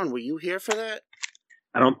 John, were you here for that?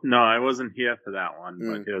 I don't know. I wasn't here for that one,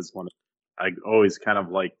 but it was one. I always kind of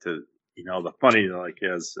like to, the funny, like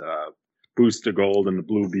his Booster Gold and the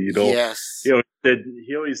Blue Beetle. Yes. He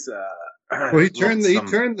always. Well, he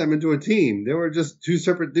turned them into a team. They were just two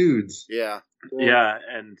separate dudes. Yeah. Yeah,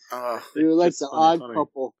 and they were like the odd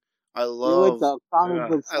couple. I They were like the comic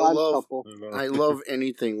book odd couple. I love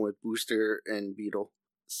anything with Booster and Beetle.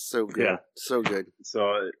 So good. Yeah. So good.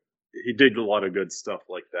 So he did a lot of good stuff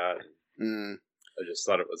like that. Mm. I just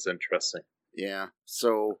thought it was interesting. Yeah.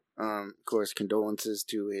 So, of course, condolences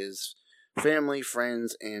to his family,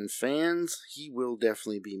 friends, and fans. He will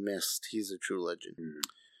definitely be missed. He's a true legend.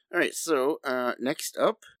 All right. So, next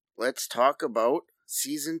up, let's talk about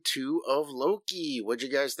Season 2 of Loki. What'd you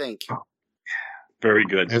guys think? Very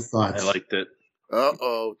good. I have thoughts. I liked it.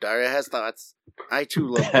 Uh-oh. Dario has thoughts. I, too,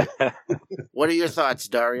 love it. What are your thoughts,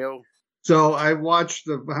 Dario? So I watched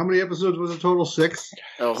how many episodes was it total? 6?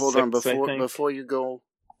 Oh, hold 6, on. Before you go,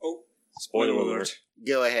 Oh, spoiler Spoiler alert.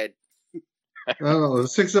 go ahead. I don't know. It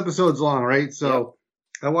was 6 episodes long, right? So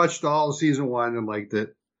I watched all of season 1 and liked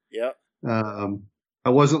it. Yep. I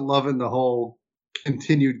wasn't loving the whole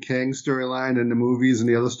continued Kang storyline in the movies and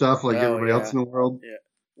the other stuff like everybody else in the world. Yeah.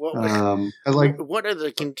 What are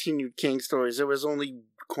the continued King stories? There was only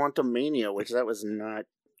Quantum Mania, which that was not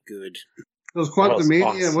good. It was Quantum Mania.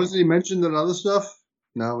 Awesome. Wasn't he mentioned in other stuff?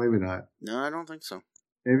 No, maybe not. No, I don't think so.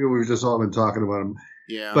 Maybe we've just all been talking about him.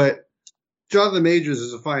 Yeah. But Jonathan Majors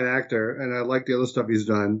is a fine actor, and I like the other stuff he's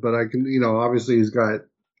done. But I can, obviously he's got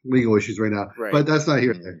legal issues right now. Right. But that's not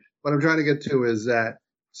here. What I'm trying to get to is that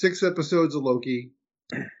 6 episodes of Loki,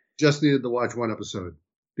 just needed to watch 1 episode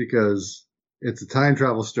because it's a time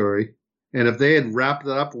travel story. And if they had wrapped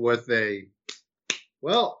it up with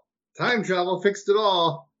time travel fixed it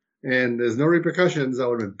all, and there's no repercussions, I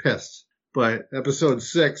would have been pissed. But episode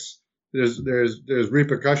 6, there's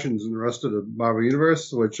repercussions in the rest of the Marvel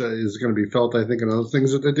Universe, which is going to be felt, I think, in other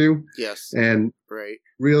things that they do. Yes. And right.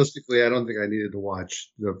 Realistically, I don't think I needed to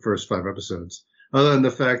watch the first 5 episodes, other than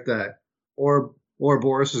the fact that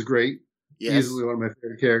Ouroboros is great. Yes. Easily one of my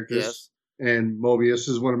favorite characters. Yes. And Mobius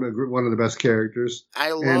is one of the best characters.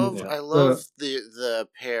 I love the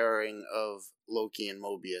pairing of Loki and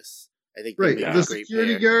Mobius. I think they make the a great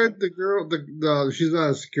security pair. guard, the girl, she's not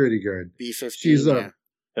a security guard. B-15. She's That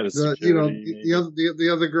is the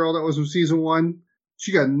other girl that was from season 1.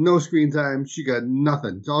 She got no screen time. She got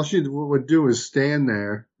nothing. All she would do is stand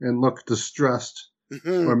there and look distressed,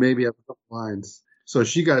 or maybe have a couple lines. So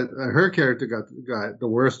she got her character got the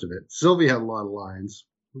worst of it. Sylvie had a lot of lines.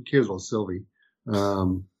 Who cares about Sylvie?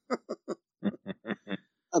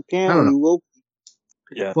 Apparently, Loki.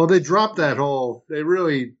 Yeah. Well, they dropped that whole. They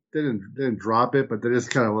really didn't drop it, but they just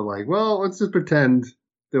kind of were like, well, let's just pretend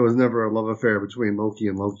there was never a love affair between Loki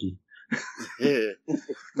and Loki.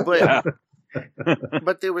 But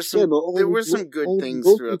but there were some good things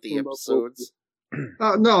throughout the episodes.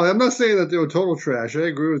 No, I'm not saying that they were total trash. I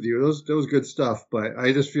agree with you. That was good stuff. But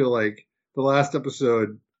I just feel like the last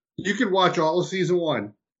episode, you could watch all of season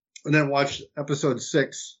 1 and then watch episode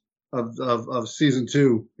 6 of season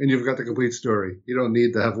 2, and you've got the complete story. You don't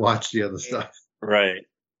need to have watched the other stuff. Right.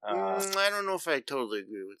 I don't know if I totally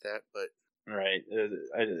agree with that, but right.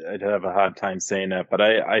 I'd have a hard time saying that, but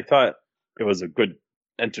I thought it was a good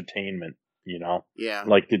entertainment. Yeah.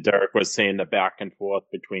 Like Derek was saying, the back and forth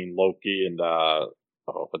between Loki and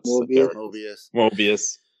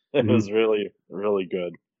Mobius. It was really, really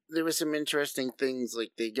good. There were some interesting things,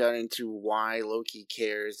 like they got into why Loki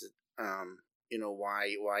cares,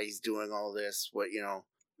 why he's doing all this.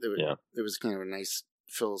 There was kind of a nice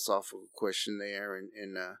philosophical question there,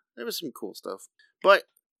 and there was some cool stuff. But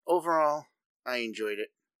overall, I enjoyed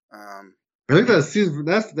it. I think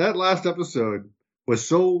that last episode was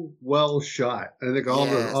so well shot. I think all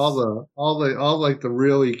the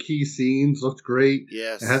really key scenes looked great.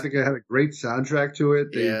 Yes. I think it had a great soundtrack to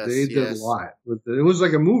it. They did a lot. It was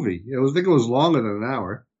like a movie. I think it was longer than an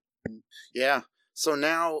hour. Yeah. So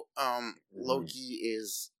now Loki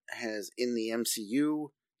is in the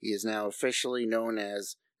MCU. He is now officially known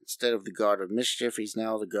as, instead of the God of Mischief, he's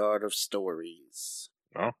now the God of Stories.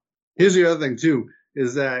 Oh. Here's the other thing too,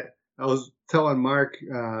 is that I was telling Mark, who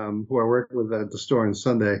I work with at the store on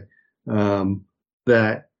Sunday,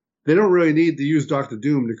 that they don't really need to use Dr.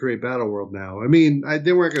 Doom to create Battleworld now. I mean,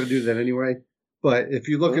 they weren't going to do that anyway. But if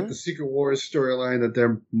you look at the Secret Wars storyline that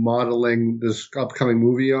they're modeling this upcoming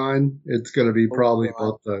movie on, it's going to be probably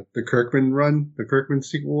about the Kirkman run, the Kirkman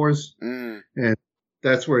Secret Wars. And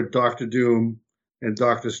that's where Dr. Doom and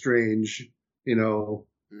Doctor Strange,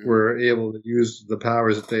 were able to use the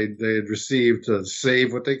powers that they had received to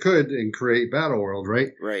save what they could and create Battleworld,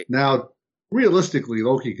 right? Right. Now, realistically,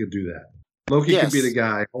 Loki could do that. Loki could be the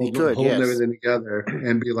guy holding everything together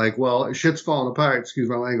and be like, well, shit's falling apart, excuse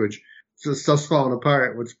my language. Stuff's falling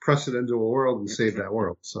apart. Let's press it into a world and save that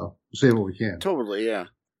world. So, save what we can. Totally, yeah.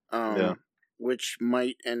 Which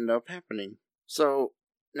might end up happening. So,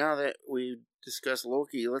 now that we discussed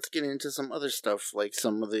Loki, let's get into some other stuff, like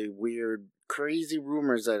some of the weird, crazy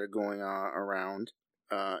rumors that are going on around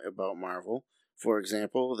about Marvel. For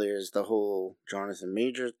example, there's the whole Jonathan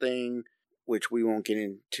Major thing, which we won't get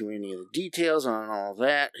into any of the details on all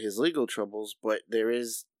that, his legal troubles, but there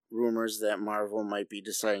is rumors that Marvel might be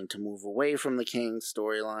deciding to move away from the Kang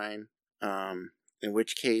storyline, in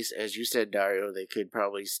which case, as you said, Dario, they could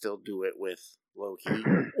probably still do it with Loki,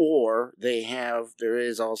 or there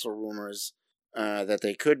is also rumors that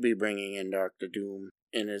they could be bringing in Dr. Doom,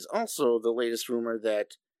 and is also the latest rumor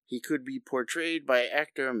that he could be portrayed by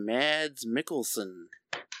actor Mads Mikkelsen.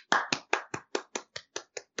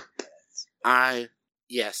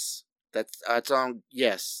 Yes, that's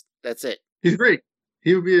it. He's great.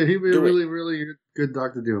 He would be a really, really good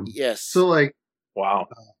Dr. Doom. Yes. So, wow.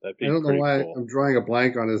 That'd be I don't know why I'm drawing a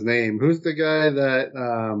blank on his name. Who's the guy that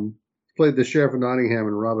played the Sheriff of Nottingham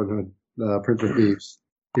in Robin Hood, Prince of Thieves?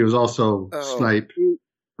 He was also Snipe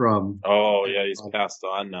from... Oh, yeah, he's passed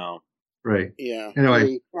on now. Right. Yeah. Anyway.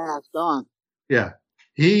 He passed on. Yeah.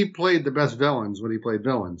 He played the best villains when he played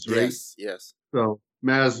villains, right? Yes. So,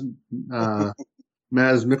 Mads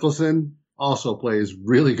Mikkelsen also plays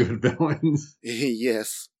really good villains.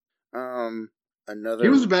 Yes. He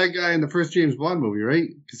was a bad guy in the first James Bond movie, right?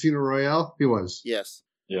 Casino Royale? He was. Yes.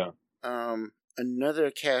 Yeah. Another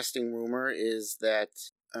casting rumor is that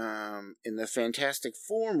in the Fantastic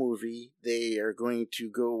Four movie, they are going to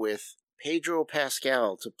go with Pedro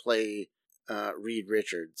Pascal to play Reed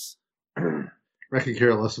Richards. I could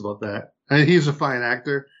care less about that. And he's a fine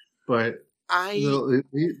actor, but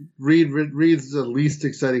Reed's the least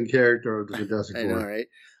exciting character of the Fantastic Four. I know, right?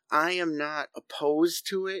 I am not opposed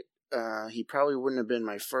to it. He probably wouldn't have been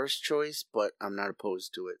my first choice, but I'm not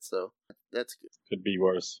opposed to it, so that's good. Could be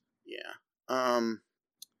worse. Yeah. And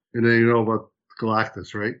then you know about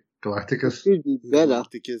Galactus, right? Galacticus? He'd be better.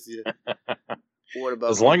 Galacticus, yeah. What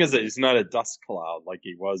about... As long as he's not a dust cloud like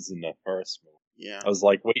he was in the first movie. Yeah. I was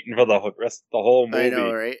like waiting for the whole movie. I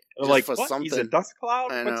know, right? Just like, what? Something. He's a dust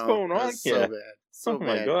cloud? What's going on here? So bad. So bad.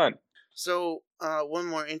 My god. So, one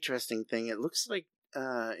more interesting thing. It looks like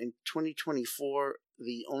in 2024,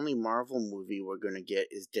 the only Marvel movie we're going to get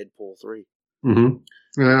is Deadpool 3. Mm-hmm.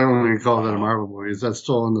 And I don't even call that a Marvel movie. Is that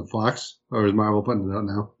still on the Fox? Or is Marvel putting it out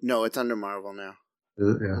now? No, it's under Marvel now.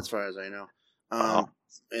 Yeah. As far as I know.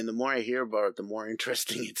 And the more I hear about it, the more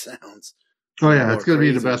interesting it sounds. Oh yeah, it's gonna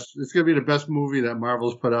be the best. It's gonna be the best movie that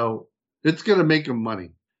Marvel's put out. It's gonna make them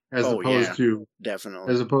money. as opposed to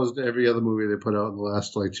definitely. as opposed to every other movie they put out in the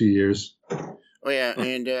last like 2 years. Oh yeah,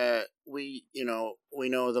 and we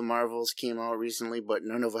know the Marvels came out recently, but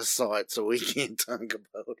none of us saw it, so we can't talk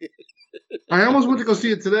about it. I almost went to go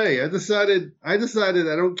see it today. I decided I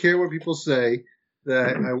don't care what people say,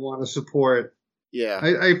 that I want to support. Yeah,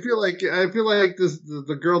 I feel like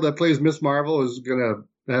the girl that plays Miss Marvel is gonna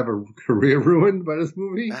have her career ruined by this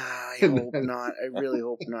movie. I hope not. I really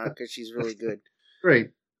hope not, because she's really good. Great.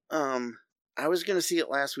 I was gonna see it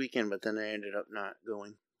last weekend, but then I ended up not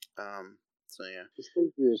going. So yeah. You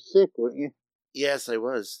said you were sick, weren't you? Yes, I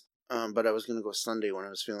was. But I was gonna go Sunday when I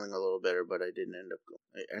was feeling a little better, but I didn't end up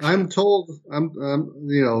going. I'm told I'm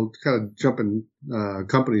kind of jumping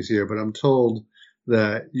companies here, but I'm told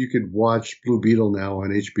that you could watch Blue Beetle now on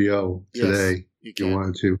HBO today if you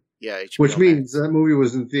wanted to. Yeah, HBO which means Max. that movie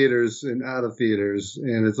was in theaters and out of theaters,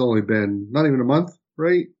 and it's only been not even a month,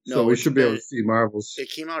 right? No, so we should be able to see Marvels.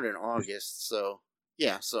 It came out in August, so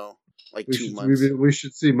yeah, so like we 2 should, months. We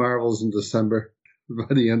should see Marvels in December,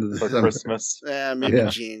 by the end of For December. Christmas. Maybe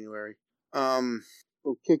January.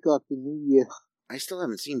 We'll kick off the new year. I still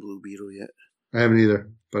haven't seen Blue Beetle yet. I haven't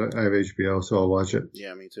either, but I have HBO, so I'll watch it.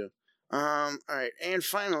 Yeah, me too. All right, and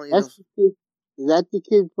finally, That's the kid. Is that the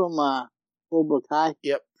kid from Cobra Kai?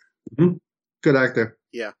 Yep. Mm-hmm. Good actor.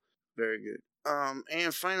 Yeah, very good.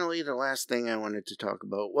 And finally, the last thing I wanted to talk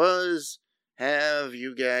about was, have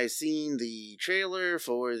you guys seen the trailer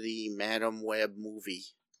for the Madam Web movie?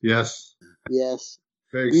 Yes. Yes.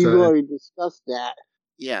 Very We've excited. already discussed that.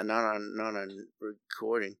 Yeah, not on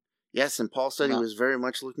recording. Yes, and Paul said he was very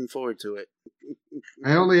much looking forward to it.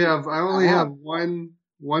 I only have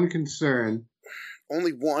one concern.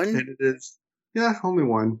 Only one? And it is only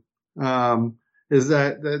one. Is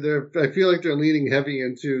that I feel like they're leaning heavy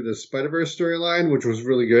into the Spider-Verse storyline, which was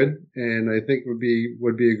really good, and I think would be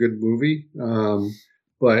a good movie.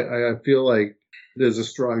 But I feel like there's a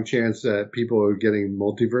strong chance that people are getting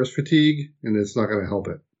multiverse fatigue, and it's not going to help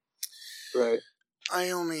it. Right. I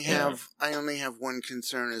only have one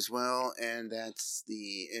concern as well, and that's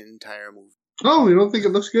the entire movie. Oh, you don't think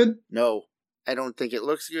it looks good? No, I don't think it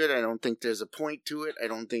looks good. I don't think there's a point to it. I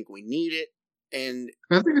don't think we need it. And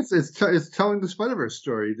I think it's telling the Spider-Verse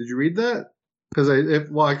story. Did you read that? Because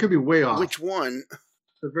I could be way off. Which one?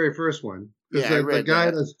 The very first one. Yeah, I read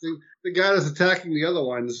the guy that's attacking the other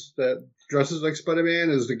ones that dresses like Spider-Man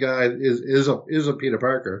is the guy is a Peter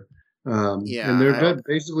Parker. And they're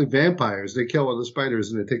basically vampires. They kill other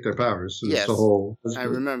spiders and they take their powers. So yes, I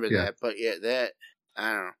remember yeah. that. But yeah, that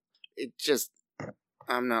I don't know. It just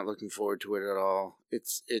I'm not looking forward to it at all.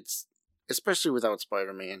 It's especially without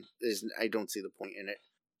Spider-Man. I don't see the point in it.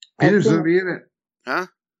 Peter's gonna be in it. Huh?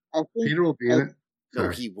 Peter will be in it. No,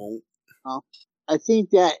 he won't. I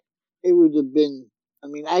think that it would have been. I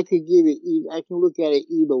mean, I can look at it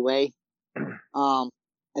either way. I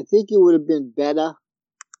think it would have been better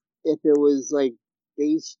if it was like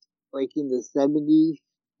based like in the 70s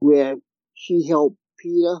where she helped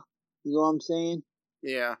Peter. You know what I'm saying?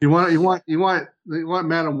 Yeah. You want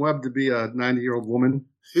Madam Web to be a 90-year-old woman,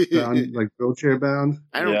 bound, like wheelchair bound.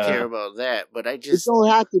 I don't care about that, but I just it don't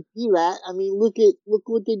have to be that. I mean, look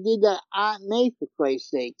what they did to Aunt May, for Christ's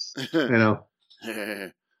sakes. You know.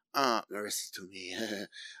 Marissa to me.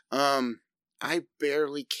 I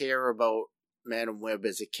barely care about Madam Web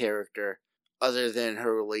as a character, other than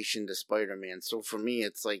her relation to Spider-Man. So for me,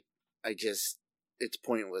 it's like it's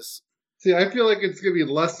pointless. See, I feel like it's going to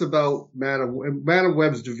be less about Madam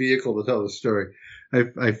Web's the vehicle to tell the story.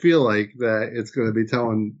 I feel like that it's going to be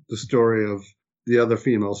telling the story of the other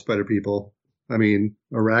female Spider people. I mean,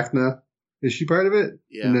 Arachna, is she part of it?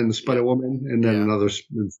 Yeah. And then the Spider Woman, and then another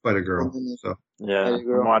Spider Girl. So yeah,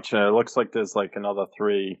 I'm watching. It looks like there's like another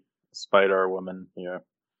 3 Spider Women here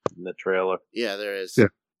in the trailer. Yeah, there is. Yeah.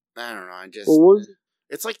 I don't know.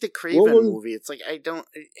 It's like the Craven movie. It's like I don't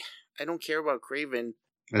care about Craven.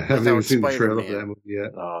 I haven't even seen the trailer for that movie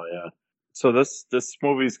yet. Oh yeah. So this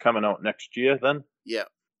movie's coming out next year then? Yeah.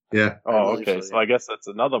 Yeah. Oh, okay. So I guess that's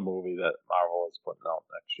another movie that Marvel is putting out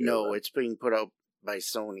next year. No, it's being put out by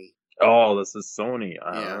Sony. Oh, this is Sony.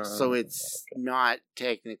 Yeah, so it's not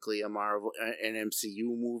technically an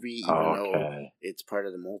MCU movie, even though it's part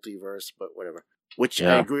of the multiverse, but whatever. Which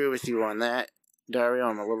I agree with you on that, Dario.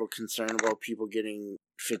 I'm a little concerned about people getting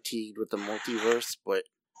fatigued with the multiverse, but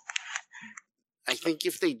I think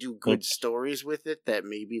if they do good stories with it, that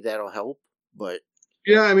maybe that'll help. But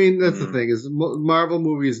yeah, I mean that's the thing is Marvel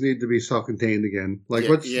movies need to be self-contained again. Like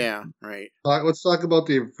right. Let's talk about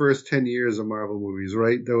the first 10 years of Marvel movies.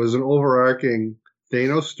 Right, there was an overarching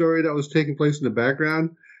Thanos story that was taking place in the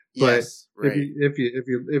background. But if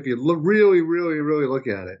you really look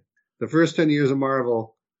at it, the first 10 years of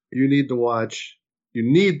Marvel, you need to watch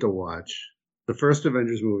the first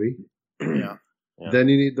Avengers movie. Yeah. Then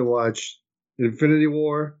you need to watch Infinity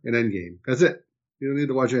War and Endgame. That's it. You don't need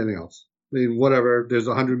to watch anything else. I mean, whatever. There's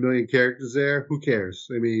 100 million characters there. Who cares?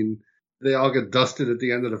 I mean, they all get dusted at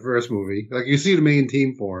the end of the first movie. Like, you see the main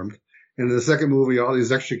team formed. And in the second movie, all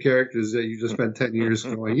these extra characters that you just spent 10 years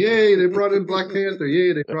going, yay, they brought in Black Panther.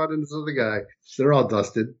 Yay, they brought in this other guy. They're all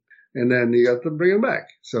dusted. And then you got to bring them back.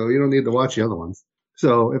 So you don't need to watch the other ones.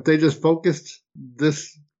 So if they just focused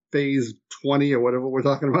this phase 20 or whatever we're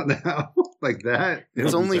talking about now, like that.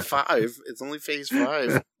 It's only 5. It's only phase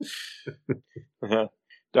 5.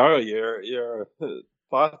 Dario, your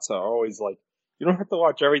thoughts are always like, you don't have to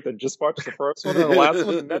watch everything. Just watch the first one and the last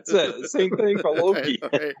one, and that's it. Same thing for Loki.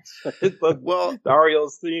 Right. Well,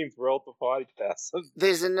 Dario's theme throughout the podcast.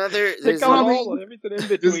 There's another. Everything in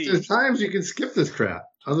between. There's times you can skip this crap.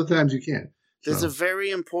 Other times you can't. There's a very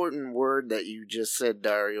important word that you just said,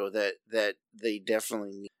 Dario, that they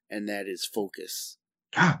definitely need, and that is focus.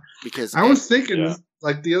 Because I was thinking,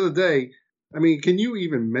 like the other day, I mean, can you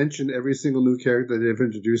even mention every single new character they've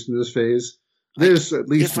introduced in this phase? There's at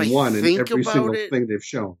least one in every single thing they've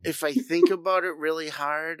shown. If I think about it really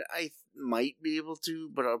hard, I might be able to,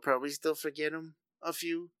 but I'll probably still forget them a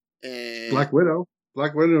few. And Black Widow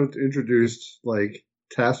introduced like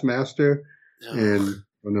Taskmaster and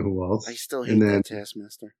I don't know who else. I still hate that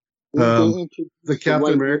Taskmaster. The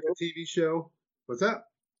Captain America TV show. What's that?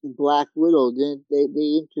 Black Widow. They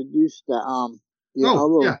introduced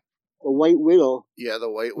the White Widow. Yeah, the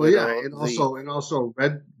White Widow. Yeah, and also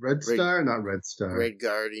Red Star, not Red Star. Red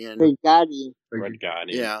Guardian. Red Guardian.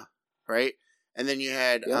 Yeah, right. And then you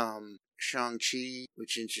had Shang-Chi,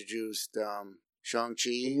 which introduced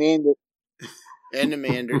Shang-Chi. And the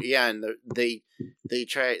Mandarin. Yeah, and they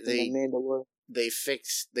tried to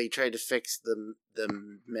fix the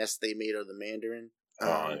mess they made of the Mandarin.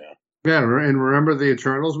 Yeah, and remember the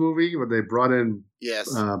Eternals movie where they brought in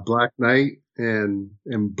Black Knight and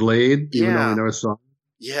Blade, even though we never saw him?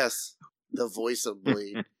 Yes, the voice of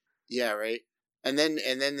Blade. Yeah, right. And then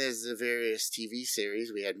there's the various TV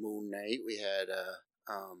series. We had Moon Knight. We had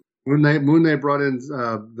Moon Knight brought in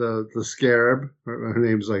the Scarab. Her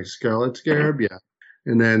name's like Scarlet Scarab. Yeah,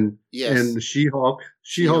 and then and She-Hulk.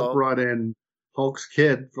 She-Hulk brought in Hulk's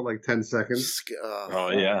kid for like 10 seconds.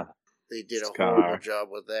 They did a horrible job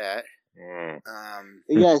with that.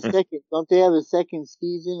 They got a second. Don't they have a second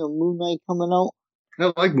season of Moon Knight coming out?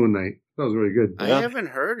 I like Moon Knight. That was really good. I haven't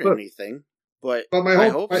heard anything, but I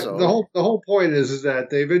hope so. The whole point is that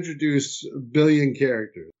they've introduced a billion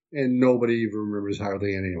characters, and nobody even remembers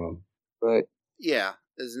hardly any of them. Right. Yeah,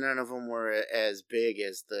 as none of them were as big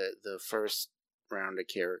as the first round of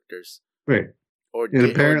characters. Right.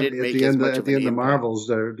 Apparently, at the end of Marvels,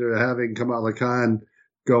 they're having Kamala Khan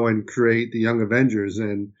go and create the Young Avengers,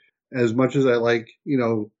 and as much as I like,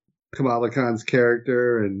 Kamala Khan's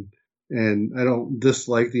character, and I don't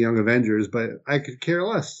dislike the Young Avengers, but I could care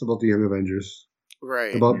less about the Young Avengers,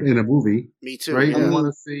 right? In a movie, me too. Right? Yeah. We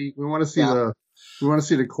want to see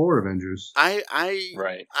the core Avengers.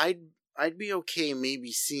 I'd be okay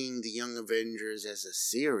maybe seeing the Young Avengers as a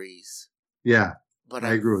series. Yeah, but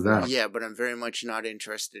I agree with that. Yeah, but I'm very much not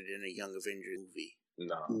interested in a Young Avengers movie.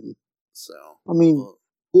 No. Mm-hmm. So I mean.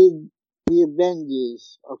 Did the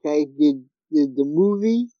Avengers, did the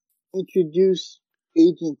movie introduce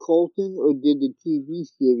Agent Coulson, or did the TV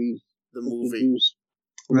series introduce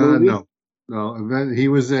the movie? No. He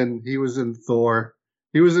was in Thor.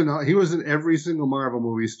 He was in every single Marvel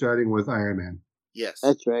movie, starting with Iron Man. Yes,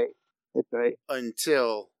 that's right.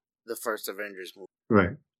 Until the first Avengers movie,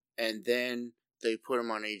 right? And then they put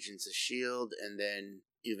him on Agents of S.H.I.E.L.D., and then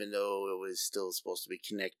even though it was still supposed to be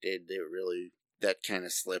connected, that kind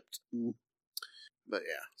of slipped. But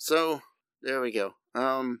yeah, so there we go.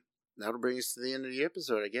 That'll bring us to the end of the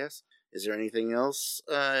episode, I guess. Is there anything else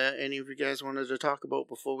any of you guys wanted to talk about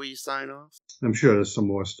before we sign off? I'm sure there's some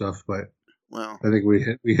more stuff, but I think we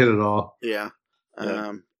hit it all. Yeah.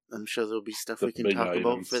 I'm sure there'll be stuff we can talk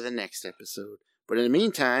about for the next episode. But in the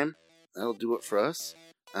meantime, that'll do it for us.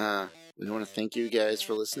 We want to thank you guys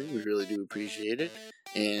for listening. We really do appreciate it.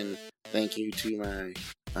 And thank you to my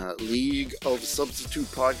League of Substitute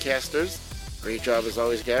Podcasters. Great job as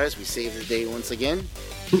always, guys. We saved the day once again.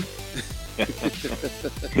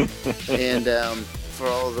 And for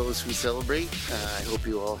all of those who celebrate, I hope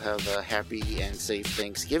you all have a happy and safe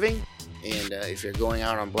Thanksgiving. And if you're going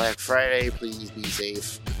out on Black Friday, please be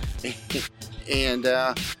safe. And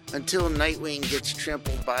until Nightwing gets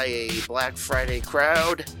trampled by a Black Friday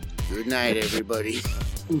crowd, good night, everybody.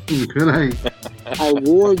 Good night. I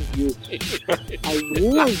warned you.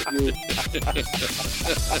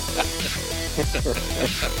 All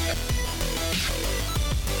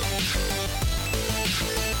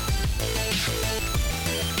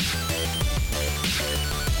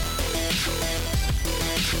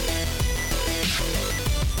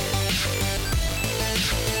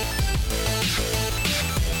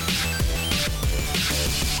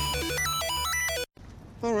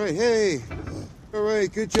right, hey. All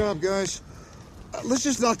right, good job, guys. Let's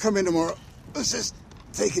just not come in tomorrow. Let's just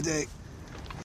take a day.